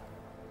here.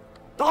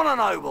 Donna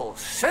Noble,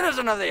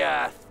 citizen of the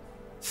Earth,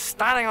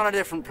 standing on a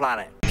different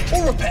planet.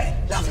 All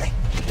repair. Lovely.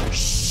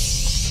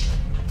 Shh.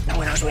 No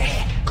one knows we're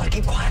here. Gotta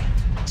keep quiet.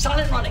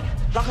 Silent running.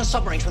 Like on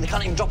submarines when they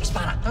can't even drop a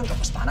spanner. Don't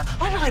drop a spanner.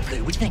 I like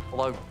blue. What do you think?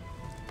 Although,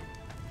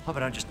 hope I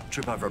don't just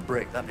trip over a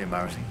brick. That'd be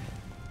embarrassing.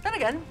 Then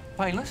again,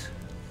 painless.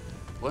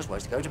 Worst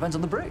ways to go depends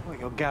on the brick. Well,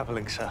 you're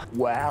gabbling, sir.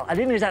 Well, I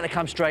didn't exactly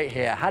come straight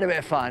here. Had a bit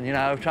of fun, you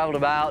know, travelled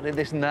about, did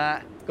this and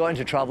that, got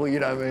into trouble, you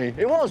know me.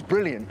 It was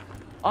brilliant.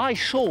 I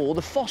saw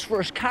the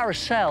phosphorus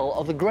carousel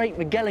of the Great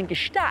Magellan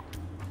Gestalt.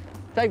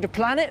 Saved a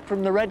planet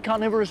from the red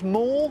carnivorous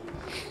maw.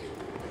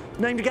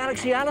 Named a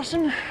galaxy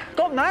Allison.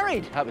 Got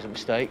married. That was a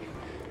mistake.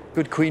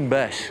 Good Queen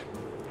Bess.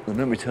 And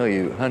let me tell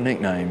you, her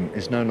nickname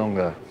is no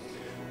longer...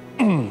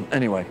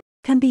 Anyway.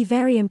 Can be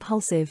very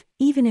impulsive,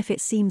 even if it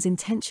seems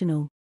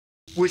intentional.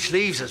 Which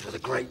leaves us with a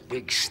great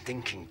big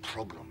stinking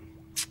problem.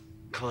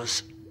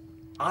 Because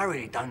I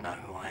really don't know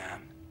who I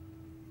am.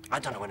 I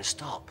don't know when to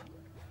stop.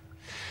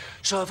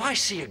 So if I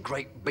see a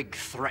great big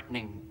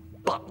threatening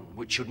button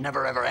which should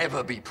never ever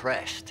ever be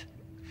pressed,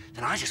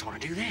 then I just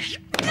want to do this.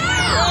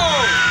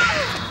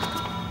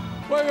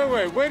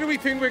 Wait. Where do we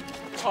think we're...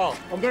 Oh,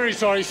 I'm very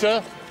sorry,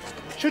 sir.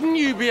 Shouldn't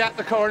you be at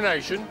the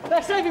coronation?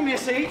 They're saving me a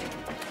seat.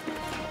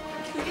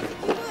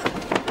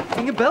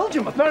 King of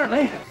Belgium,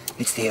 apparently.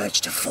 It's the urge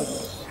to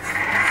fall.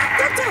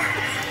 Doctor!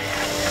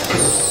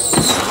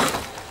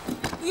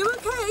 You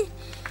okay?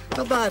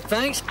 Not bad,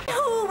 thanks.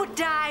 Who would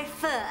die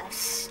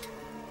first?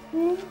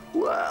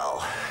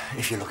 Well,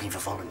 if you're looking for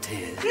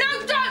volunteers.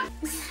 No, don't!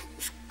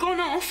 It's gone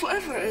off,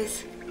 whatever it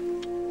is.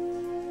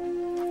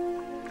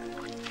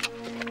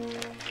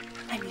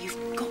 And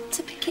you've got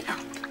to pick it up.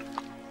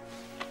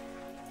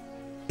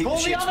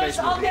 Call me honest,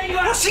 I'll get you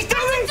out. What's he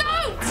doing?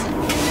 Don't!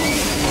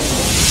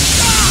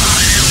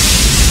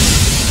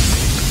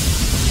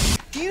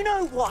 Do you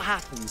know what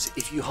happens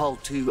if you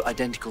hold two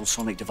identical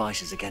sonic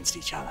devices against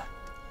each other?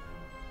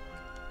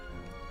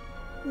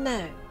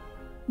 No.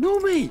 Nor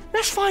me.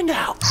 Let's find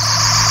out.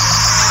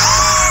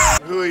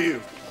 Who are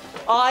you?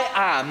 I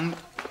am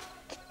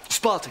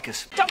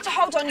Spartacus. Doctor,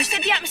 hold on. You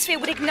said the atmosphere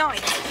would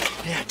ignite.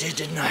 Yeah, I did,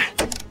 didn't I?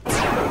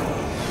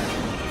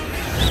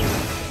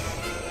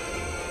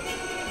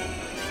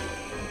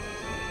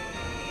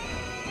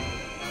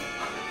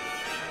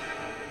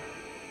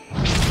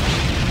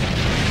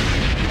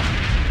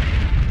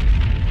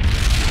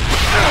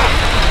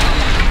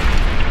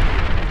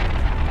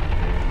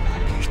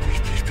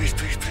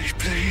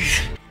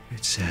 Please.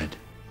 It said,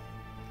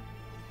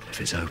 if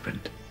it's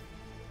opened.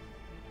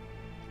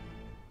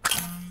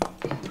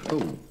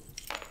 Oh,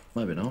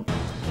 maybe not.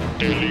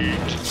 Delete.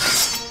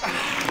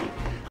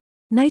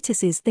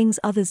 Notices things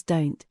others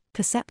don't.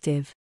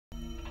 Perceptive.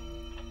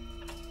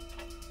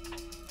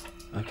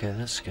 Okay,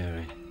 that's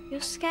scary. You're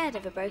scared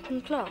of a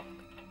broken clock?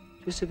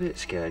 Just a bit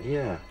scared,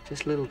 yeah.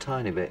 Just a little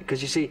tiny bit.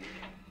 Because you see,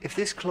 if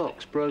this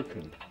clock's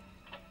broken,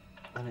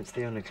 and it's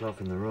the only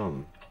clock in the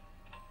room,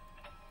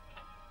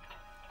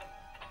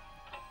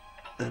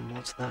 then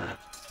what's that?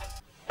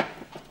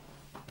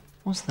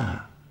 What's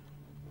that?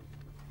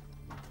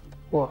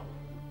 What?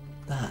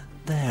 That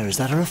there, is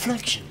that a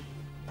reflection?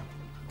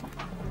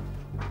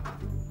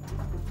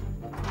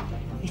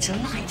 It's a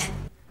light.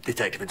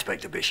 Detective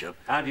Inspector Bishop.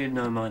 How do you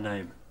know my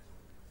name?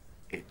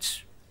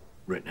 It's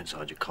written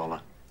inside your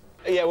collar.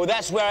 Yeah, well,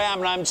 that's where I am,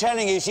 and I'm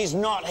telling you, she's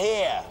not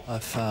here. I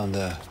found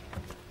her.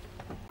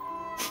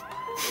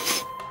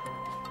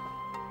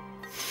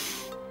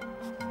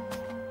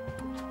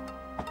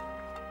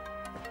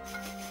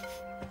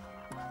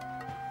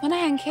 Want a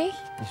hanky?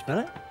 You smell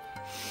it?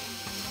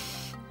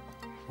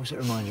 What's it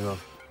remind you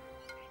of?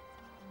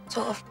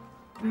 Sort of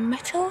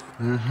metal?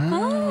 Mm-hmm.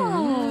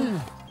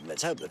 Oh.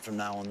 let's hope that from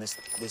now on this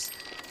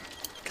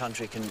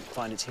country can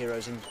find its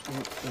heroes in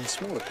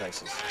smaller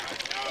places.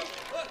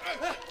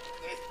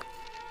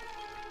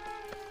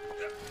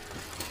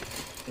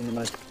 In the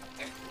most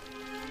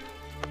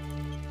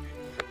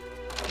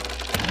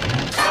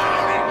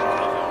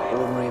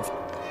ordinary of...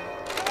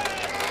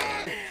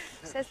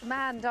 Says the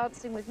man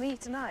dancing with me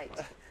tonight.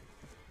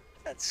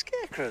 That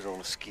scarecrow's all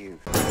askew.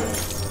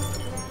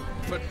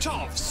 For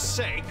toff's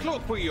sake,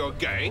 look where you're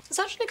going.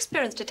 Such an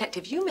experienced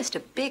detective, you missed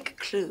a big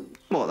clue.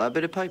 What, that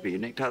bit of paper you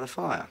nicked out of the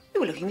fire? You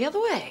were looking the other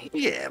way.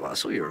 Yeah, well, I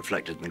saw you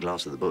reflected in the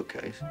glass of the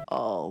bookcase.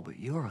 Oh, but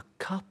you're a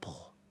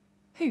couple.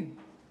 Who?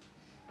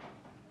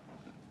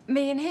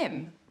 Me and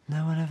him?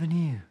 No one ever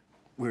knew.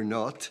 We're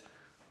not.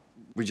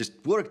 We just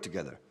work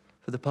together.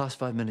 For the past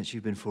 5 minutes,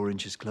 you've been 4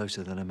 inches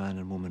closer than a man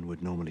and woman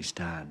would normally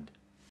stand.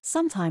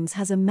 Sometimes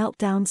has a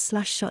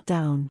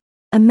meltdown/shutdown.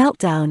 A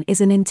meltdown is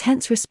an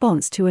intense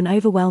response to an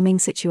overwhelming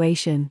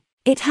situation.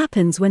 It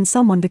happens when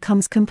someone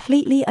becomes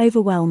completely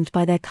overwhelmed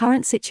by their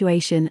current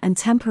situation and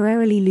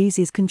temporarily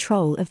loses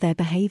control of their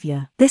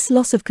behavior. This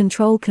loss of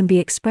control can be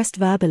expressed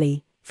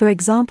verbally, for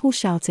example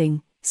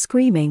shouting,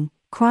 screaming,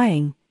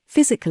 crying,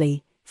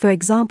 physically, for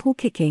example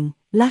kicking,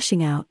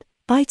 lashing out,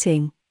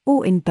 biting,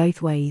 or in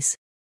both ways.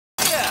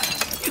 Yeah,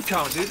 you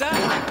can't do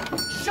that.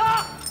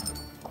 Shut!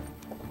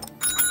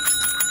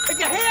 If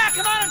you're here,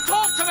 come on and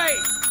talk to me!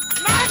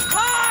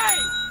 Magpie!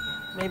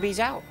 Maybe he's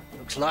out.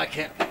 Looks like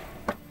it.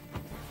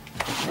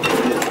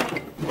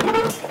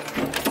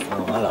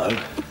 Oh, hello.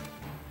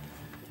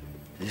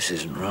 This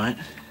isn't right.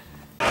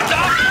 You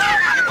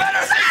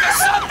better think of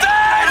something!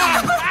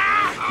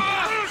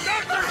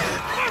 Doctor!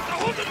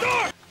 Hold the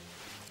door!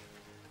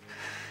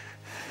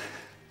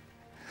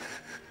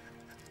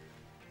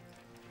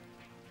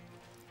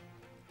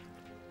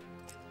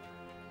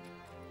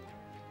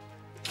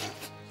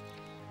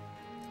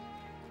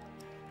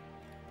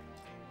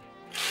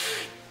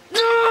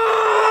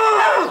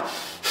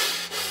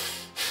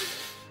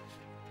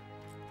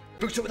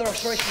 Boost it with our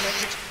respiration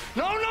matrix.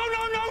 No!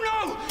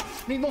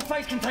 Need more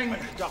phase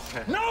containment.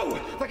 Doctor. No!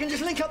 If I can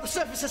just link up the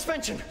surface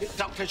suspension.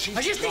 Doctor, she's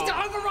I just need to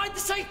gone. override the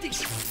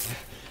safeties.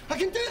 I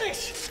can do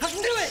this! I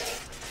can do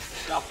it!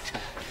 Doctor,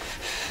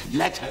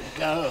 let her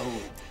go.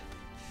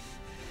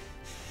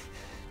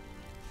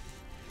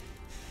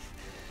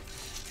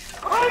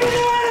 I can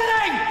do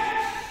anything!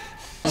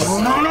 Oh,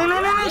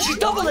 no, she's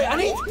doubled it, I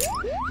need...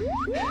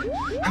 I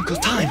haven't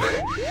got time.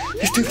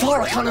 It's too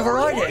far, I can't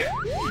override it.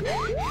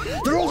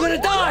 They're all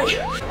gonna die!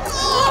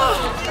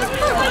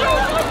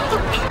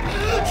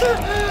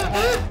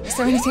 Is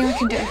there anything I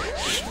can do?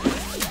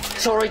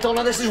 Sorry,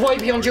 Donna, this is way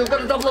beyond you. I've got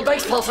to double the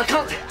base pulse, I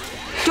can't...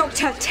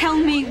 Doctor, tell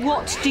me,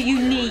 what do you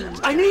need?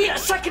 I need a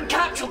second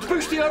capsule to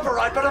boost the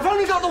override, but I've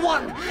only got the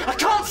one. I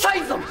can't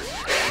save them.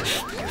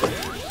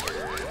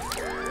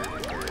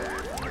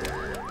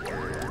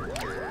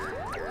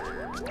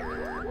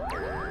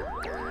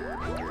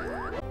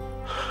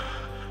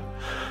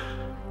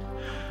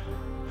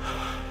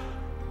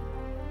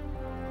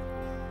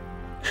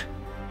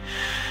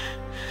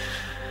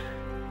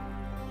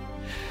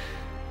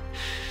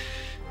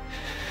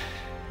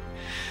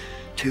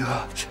 Too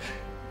hard.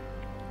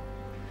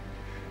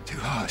 Too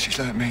hard. She's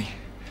like me.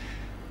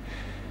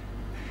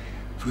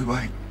 If we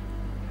wait,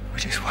 we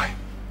just wait.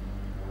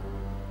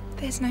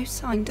 There's no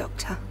sign,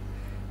 Doctor.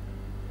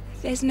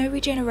 There's no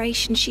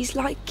regeneration. She's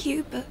like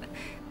you, but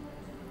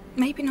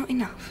maybe not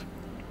enough.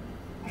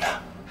 No.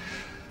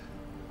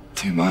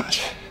 Too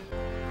much.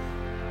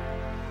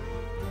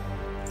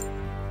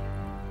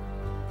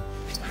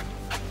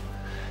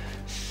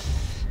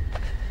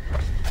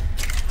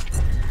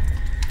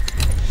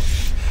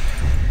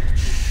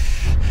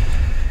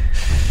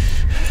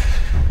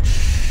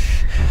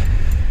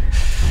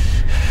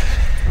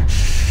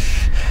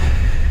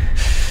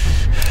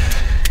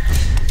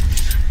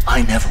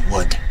 I never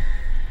would.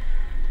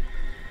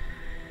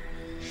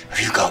 Have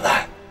you got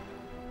that?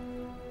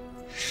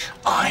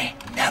 I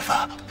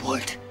never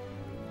would.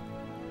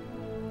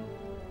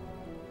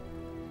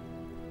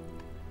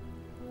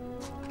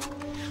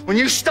 When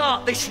you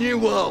start this new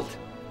world,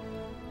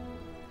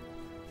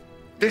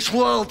 this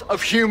world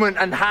of human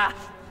and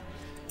hath,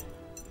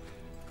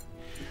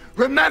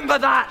 remember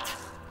that.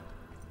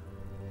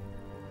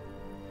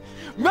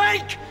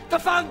 Make the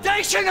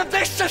foundation of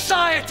this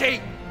society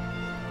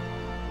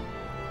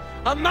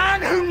a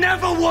man who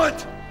never would.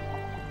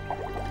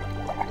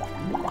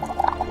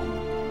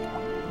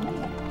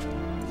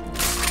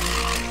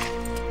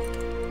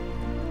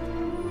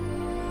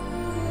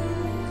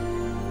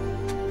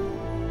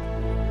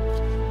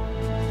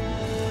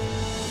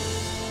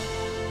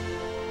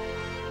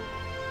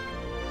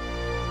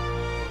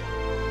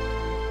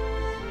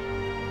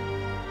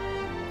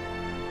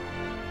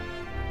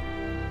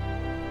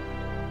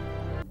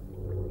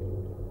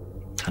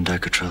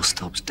 Tandocatrol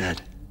stops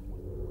dead.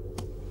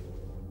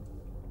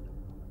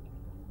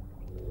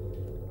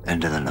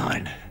 End of the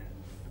line.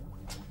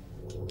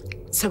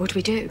 So what do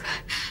we do?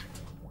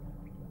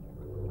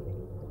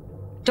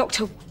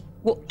 Doctor,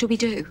 what do we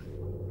do?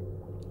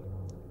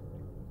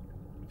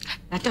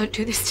 Now, don't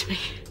do this to me.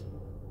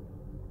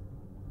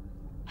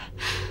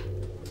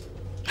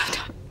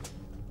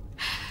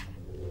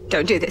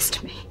 Don't do this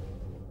to me.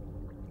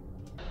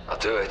 I'll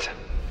do it.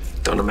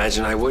 Don't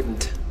imagine I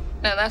wouldn't.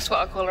 Now that's what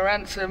I call a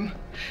ransom.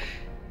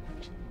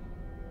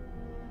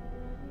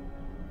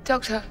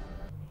 Doctor.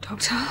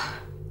 Doctor?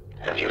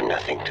 Have you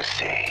nothing to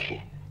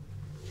say?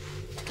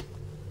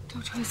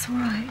 Doctor, it's all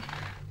right.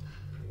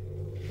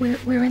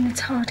 We're in the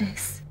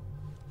TARDIS.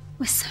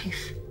 We're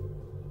safe.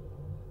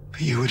 But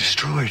you were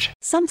destroyed.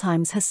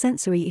 Sometimes has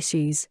sensory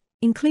issues,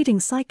 including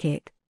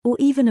psychic, or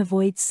even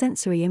avoids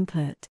sensory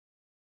input.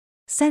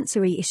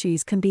 Sensory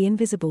issues can be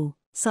invisible,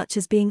 such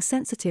as being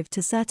sensitive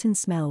to certain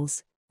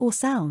smells or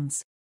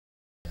sounds.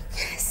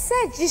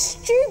 Said you're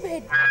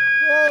stupid.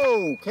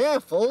 Whoa,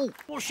 careful.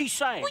 What's she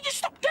saying? Will you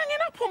stop ganging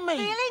up on me?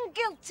 Feeling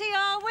guilty,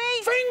 are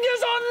we?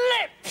 Fingers on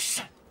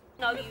lips!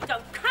 No, you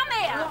don't. Come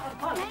here.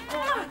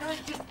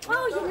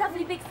 Oh, you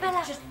lovely big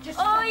fella.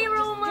 Oh, you're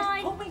all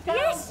mine.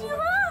 Yes,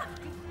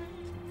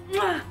 you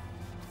are.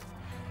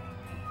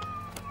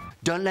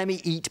 Don't let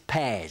me eat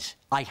pears.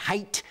 I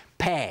hate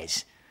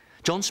pears.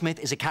 John Smith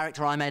is a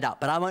character I made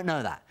up, but I won't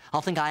know that. I'll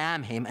think I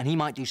am him, and he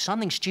might do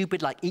something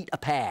stupid like eat a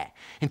pear.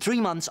 In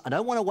 3 months, I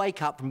don't want to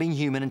wake up from being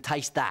human and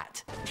taste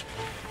that.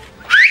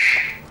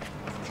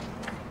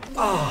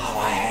 Oh,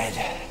 my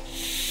head.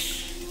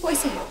 What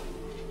is it?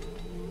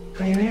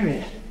 Can you hear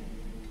it?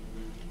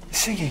 It's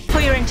singing. For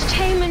your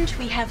entertainment,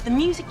 we have the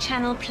music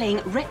channel playing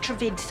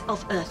retrovids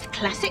of Earth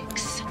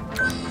classics.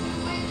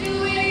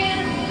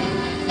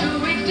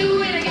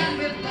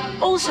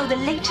 Also, the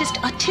latest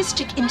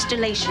artistic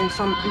installation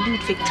from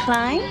Ludwig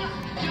Klein.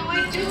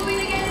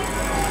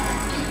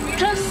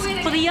 Plus,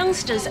 for the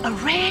youngsters, a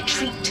rare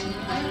treat,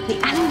 the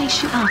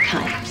animation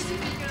archives.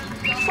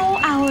 4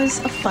 hours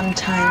of fun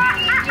time.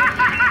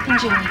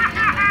 Enjoy.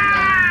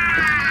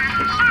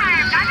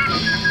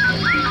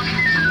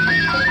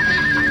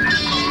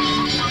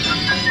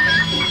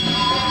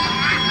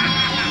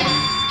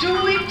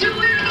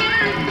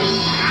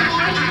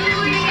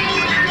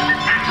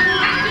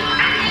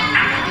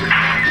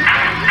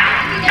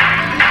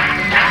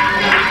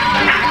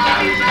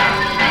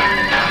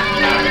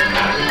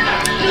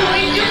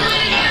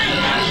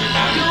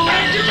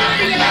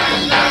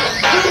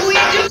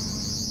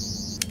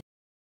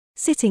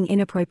 Sitting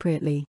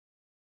inappropriately.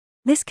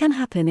 This can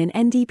happen in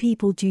ND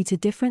people due to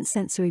different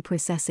sensory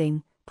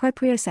processing,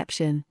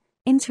 proprioception,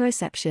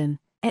 interoception,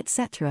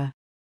 etc.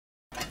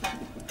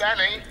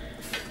 Danny,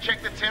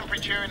 check the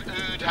temperature in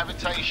Ood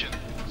habitation.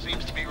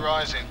 Seems to be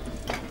rising.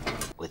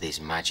 With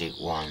his magic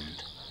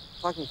wand.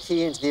 If I can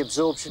key into the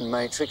absorption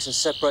matrix and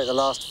separate the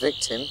last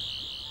victim.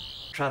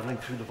 Travelling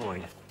through the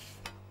void.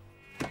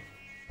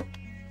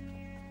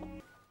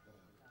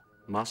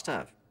 Must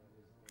have.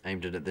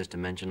 Aimed it at this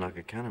dimension like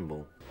a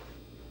cannonball.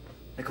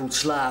 They're called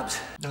slabs.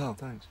 Oh,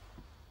 thanks.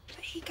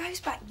 But he goes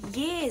back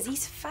years.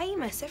 He's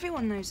famous.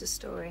 Everyone knows the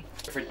story.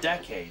 For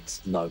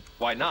decades. No.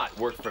 Why not?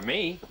 Worked for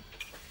me.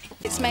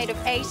 It's made of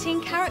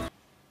 18 characters.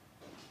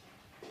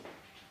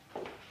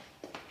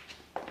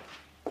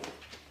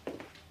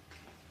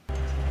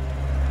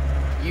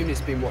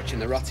 Eunice's been watching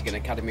the Ruttigan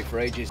Academy for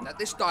ages. Now,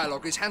 this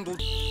dialogue is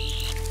handled...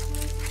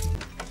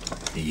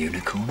 The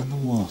unicorn and the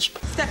wasp.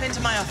 Step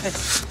into my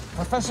office.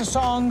 Professor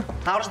Song.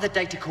 How does the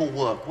data core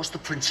work? What's the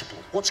principle?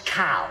 What's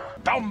cow?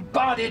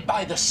 Bombarded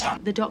by the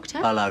sun. The doctor?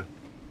 Hello.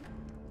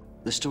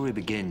 The story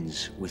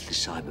begins with the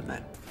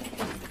Cybermen.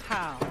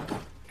 How?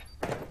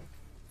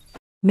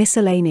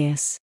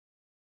 Miscellaneous.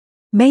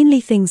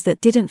 Mainly things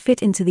that didn't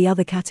fit into the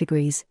other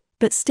categories,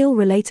 but still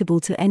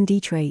relatable to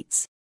ND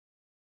traits.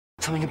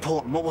 Something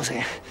important. What was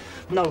it?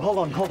 No, hold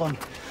on.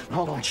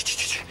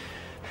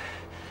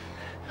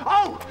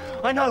 Oh!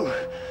 I know!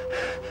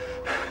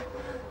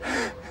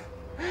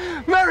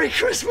 Merry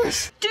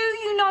Christmas! Do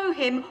you know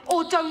him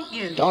or don't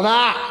you?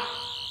 Donna!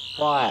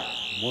 Quiet.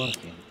 I'm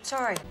working.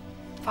 Sorry.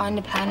 Find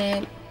a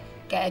planet,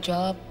 get a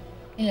job,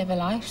 you live a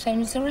life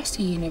same as the rest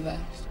of the universe.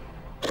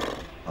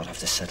 I'd have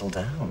to settle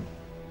down.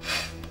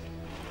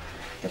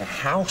 Get a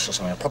house or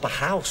something, a proper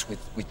house with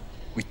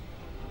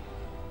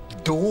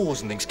doors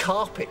and things,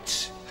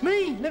 carpets.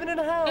 Me, living in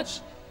a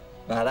house.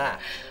 Now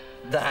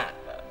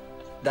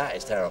that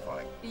is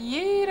terrifying.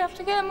 You'd have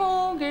to get a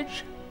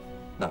mortgage.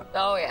 No.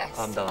 Oh, yes.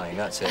 I'm dying,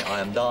 that's it. I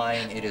am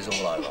dying, it is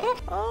all over.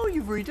 Oh,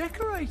 you've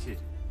redecorated.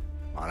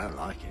 I don't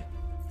like it.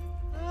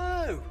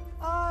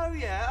 Oh,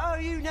 yeah. Oh,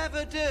 you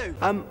never do.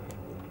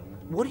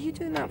 What are you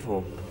doing that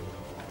for?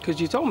 Because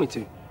you told me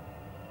to.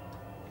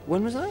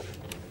 When was that?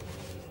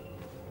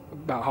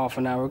 About half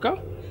an hour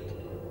ago.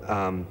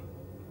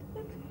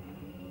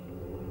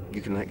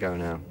 You can let go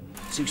now.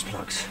 Zeus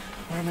plugs.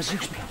 Where are my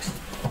Zeus plugs?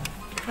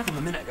 I had them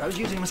a minute ago. I was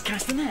using them as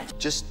castanets.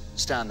 Just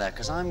stand there,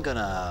 because I'm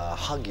gonna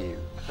hug you.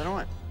 Is that all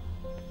right?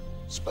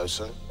 Suppose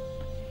so.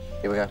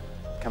 Here we go.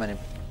 Coming in.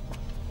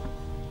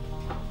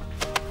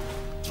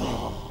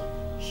 Oh,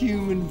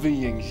 human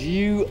beings,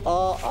 you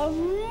are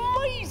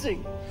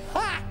amazing!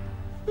 Ha!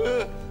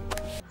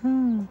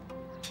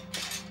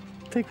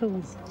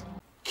 Pickles.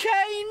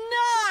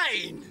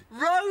 K9!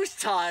 Rose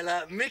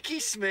Tyler, Mickey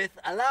Smith,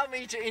 allow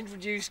me to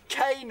introduce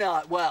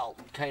K9. Well,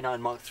 K9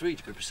 Mark III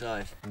to be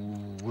precise.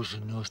 Ooh, what's a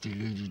nasty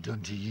lady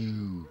done to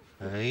you?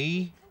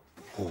 Eh?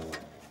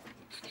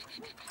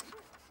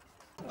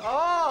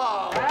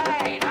 Oh,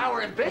 hey, now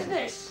we're in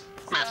business.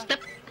 Master.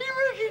 He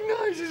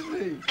recognises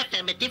me.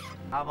 Affirmative.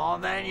 Come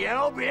on then,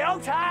 you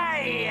beauty.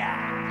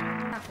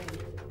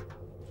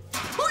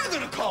 Who are you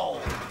gonna call?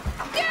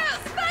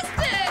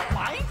 Ghostbusters!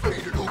 I ain't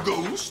afraid of no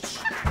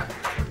ghosts.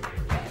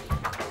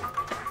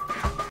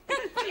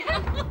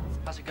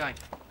 How's it going?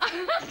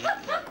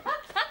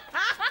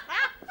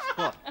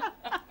 What?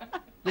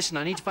 Listen,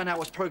 I need to find out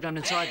what's programmed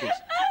inside these.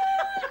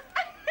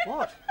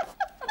 What?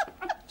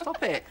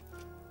 Stop it.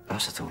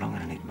 First I thought I'm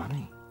going to need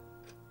money.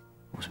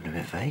 I was a bit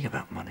vague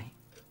about money.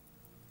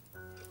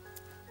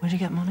 Where'd you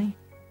get money?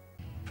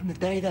 From the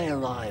day they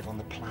arrive on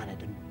the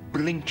planet and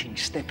blinking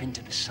step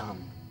into the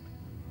sun,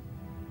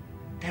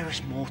 there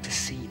is more to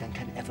see than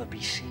can ever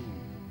be seen.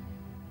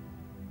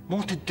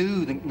 More to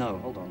do than... No,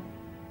 hold on.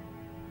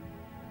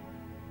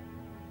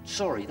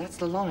 Sorry, that's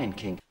the Lion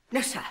King.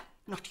 No, sir.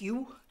 Not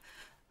you.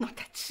 Not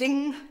that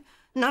thing.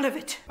 None of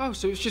it. Oh,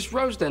 so it's just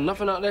Rose then?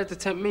 Nothing out there to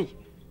tempt me?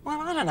 Well,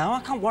 I don't know.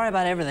 I can't worry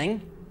about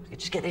everything.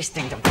 Just get this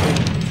thing done.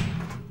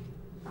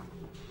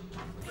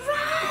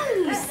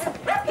 Rose!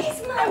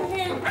 It's my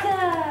little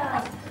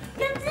girl!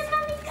 Come to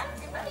Mummy, come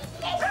to Mummy.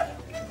 Yes,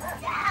 good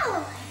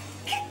girl!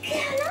 Good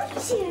girl,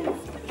 aren't you?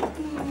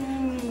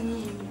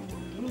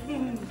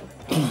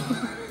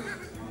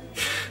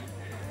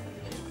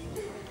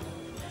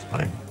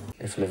 Fine.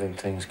 If living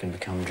things can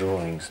become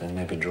drawings, then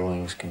maybe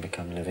drawings can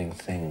become living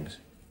things.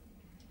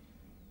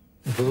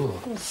 Ooh.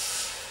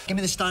 Give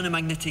me the Steiner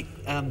magnetic,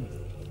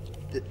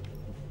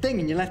 thing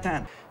in your left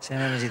hand. Same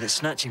energy that's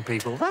snatching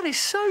people. That is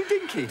so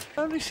dinky.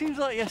 Only seems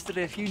like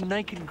yesterday a few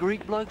naked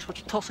Greek blokes were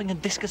tossing a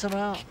discus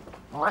about,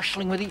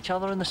 wrestling with each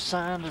other in the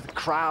sand as the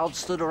crowd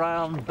stood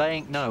around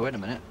baying... No, wait a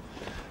minute.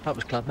 That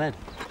was Club Med.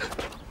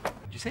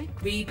 Did you see?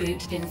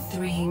 Reboot in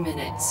 3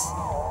 minutes.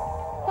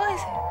 What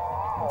is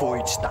it?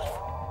 Void stuff.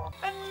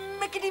 And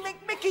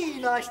Mickey,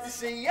 nice to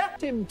see ya.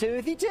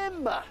 Timothy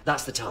Timber.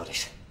 That's the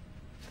TARDIS.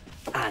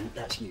 And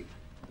that's you.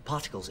 The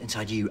particles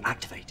inside you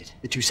activated.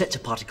 The two sets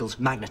of particles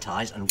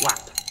magnetise and whap.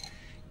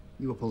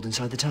 You were pulled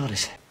inside the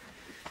TARDIS.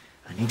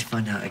 I need to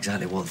find out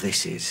exactly what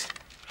this is.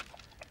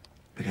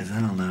 Because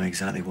then I'll know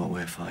exactly what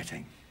we're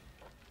fighting.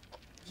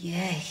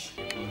 Yay.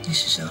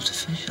 This is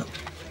artificial.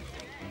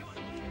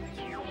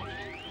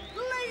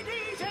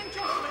 Ladies and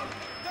gentlemen,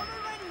 the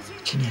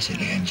forensic...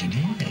 Genetically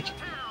engineered.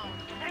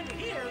 And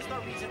here's the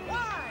reason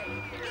why.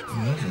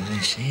 Whoever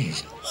this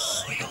is,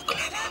 oh, you're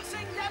clever.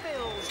 Dancing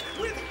devils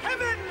with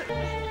heaven.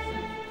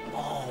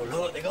 Oh,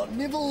 look, they got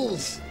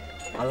nibbles.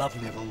 I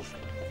love nibbles.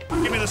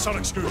 Give me the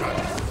sonic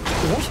screwdriver.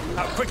 What?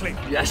 Out quickly.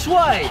 Yes,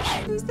 way.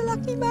 Who's the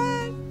lucky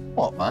man?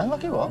 What, man?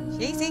 Lucky what?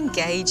 She's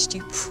engaged,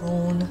 you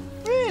prawn.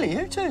 Really?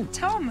 Who to?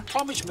 Tom.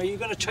 Promise me you're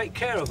going to take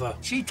care of her.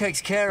 She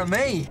takes care of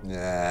me.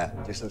 Yeah,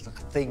 just looks like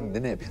a thing,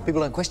 doesn't it?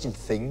 People don't question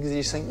things, they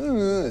just think,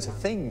 ooh, it's a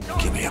thing.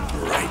 Give me a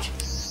break.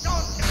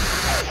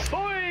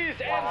 Boys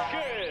and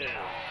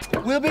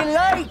girls. We'll be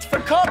late for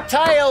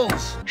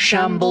cocktails.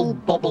 Shamble,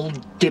 bobble,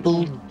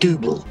 dibble,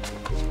 dooble.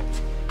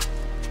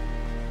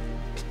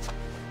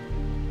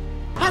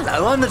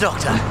 Hello, I'm the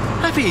Doctor.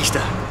 Happy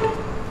Easter.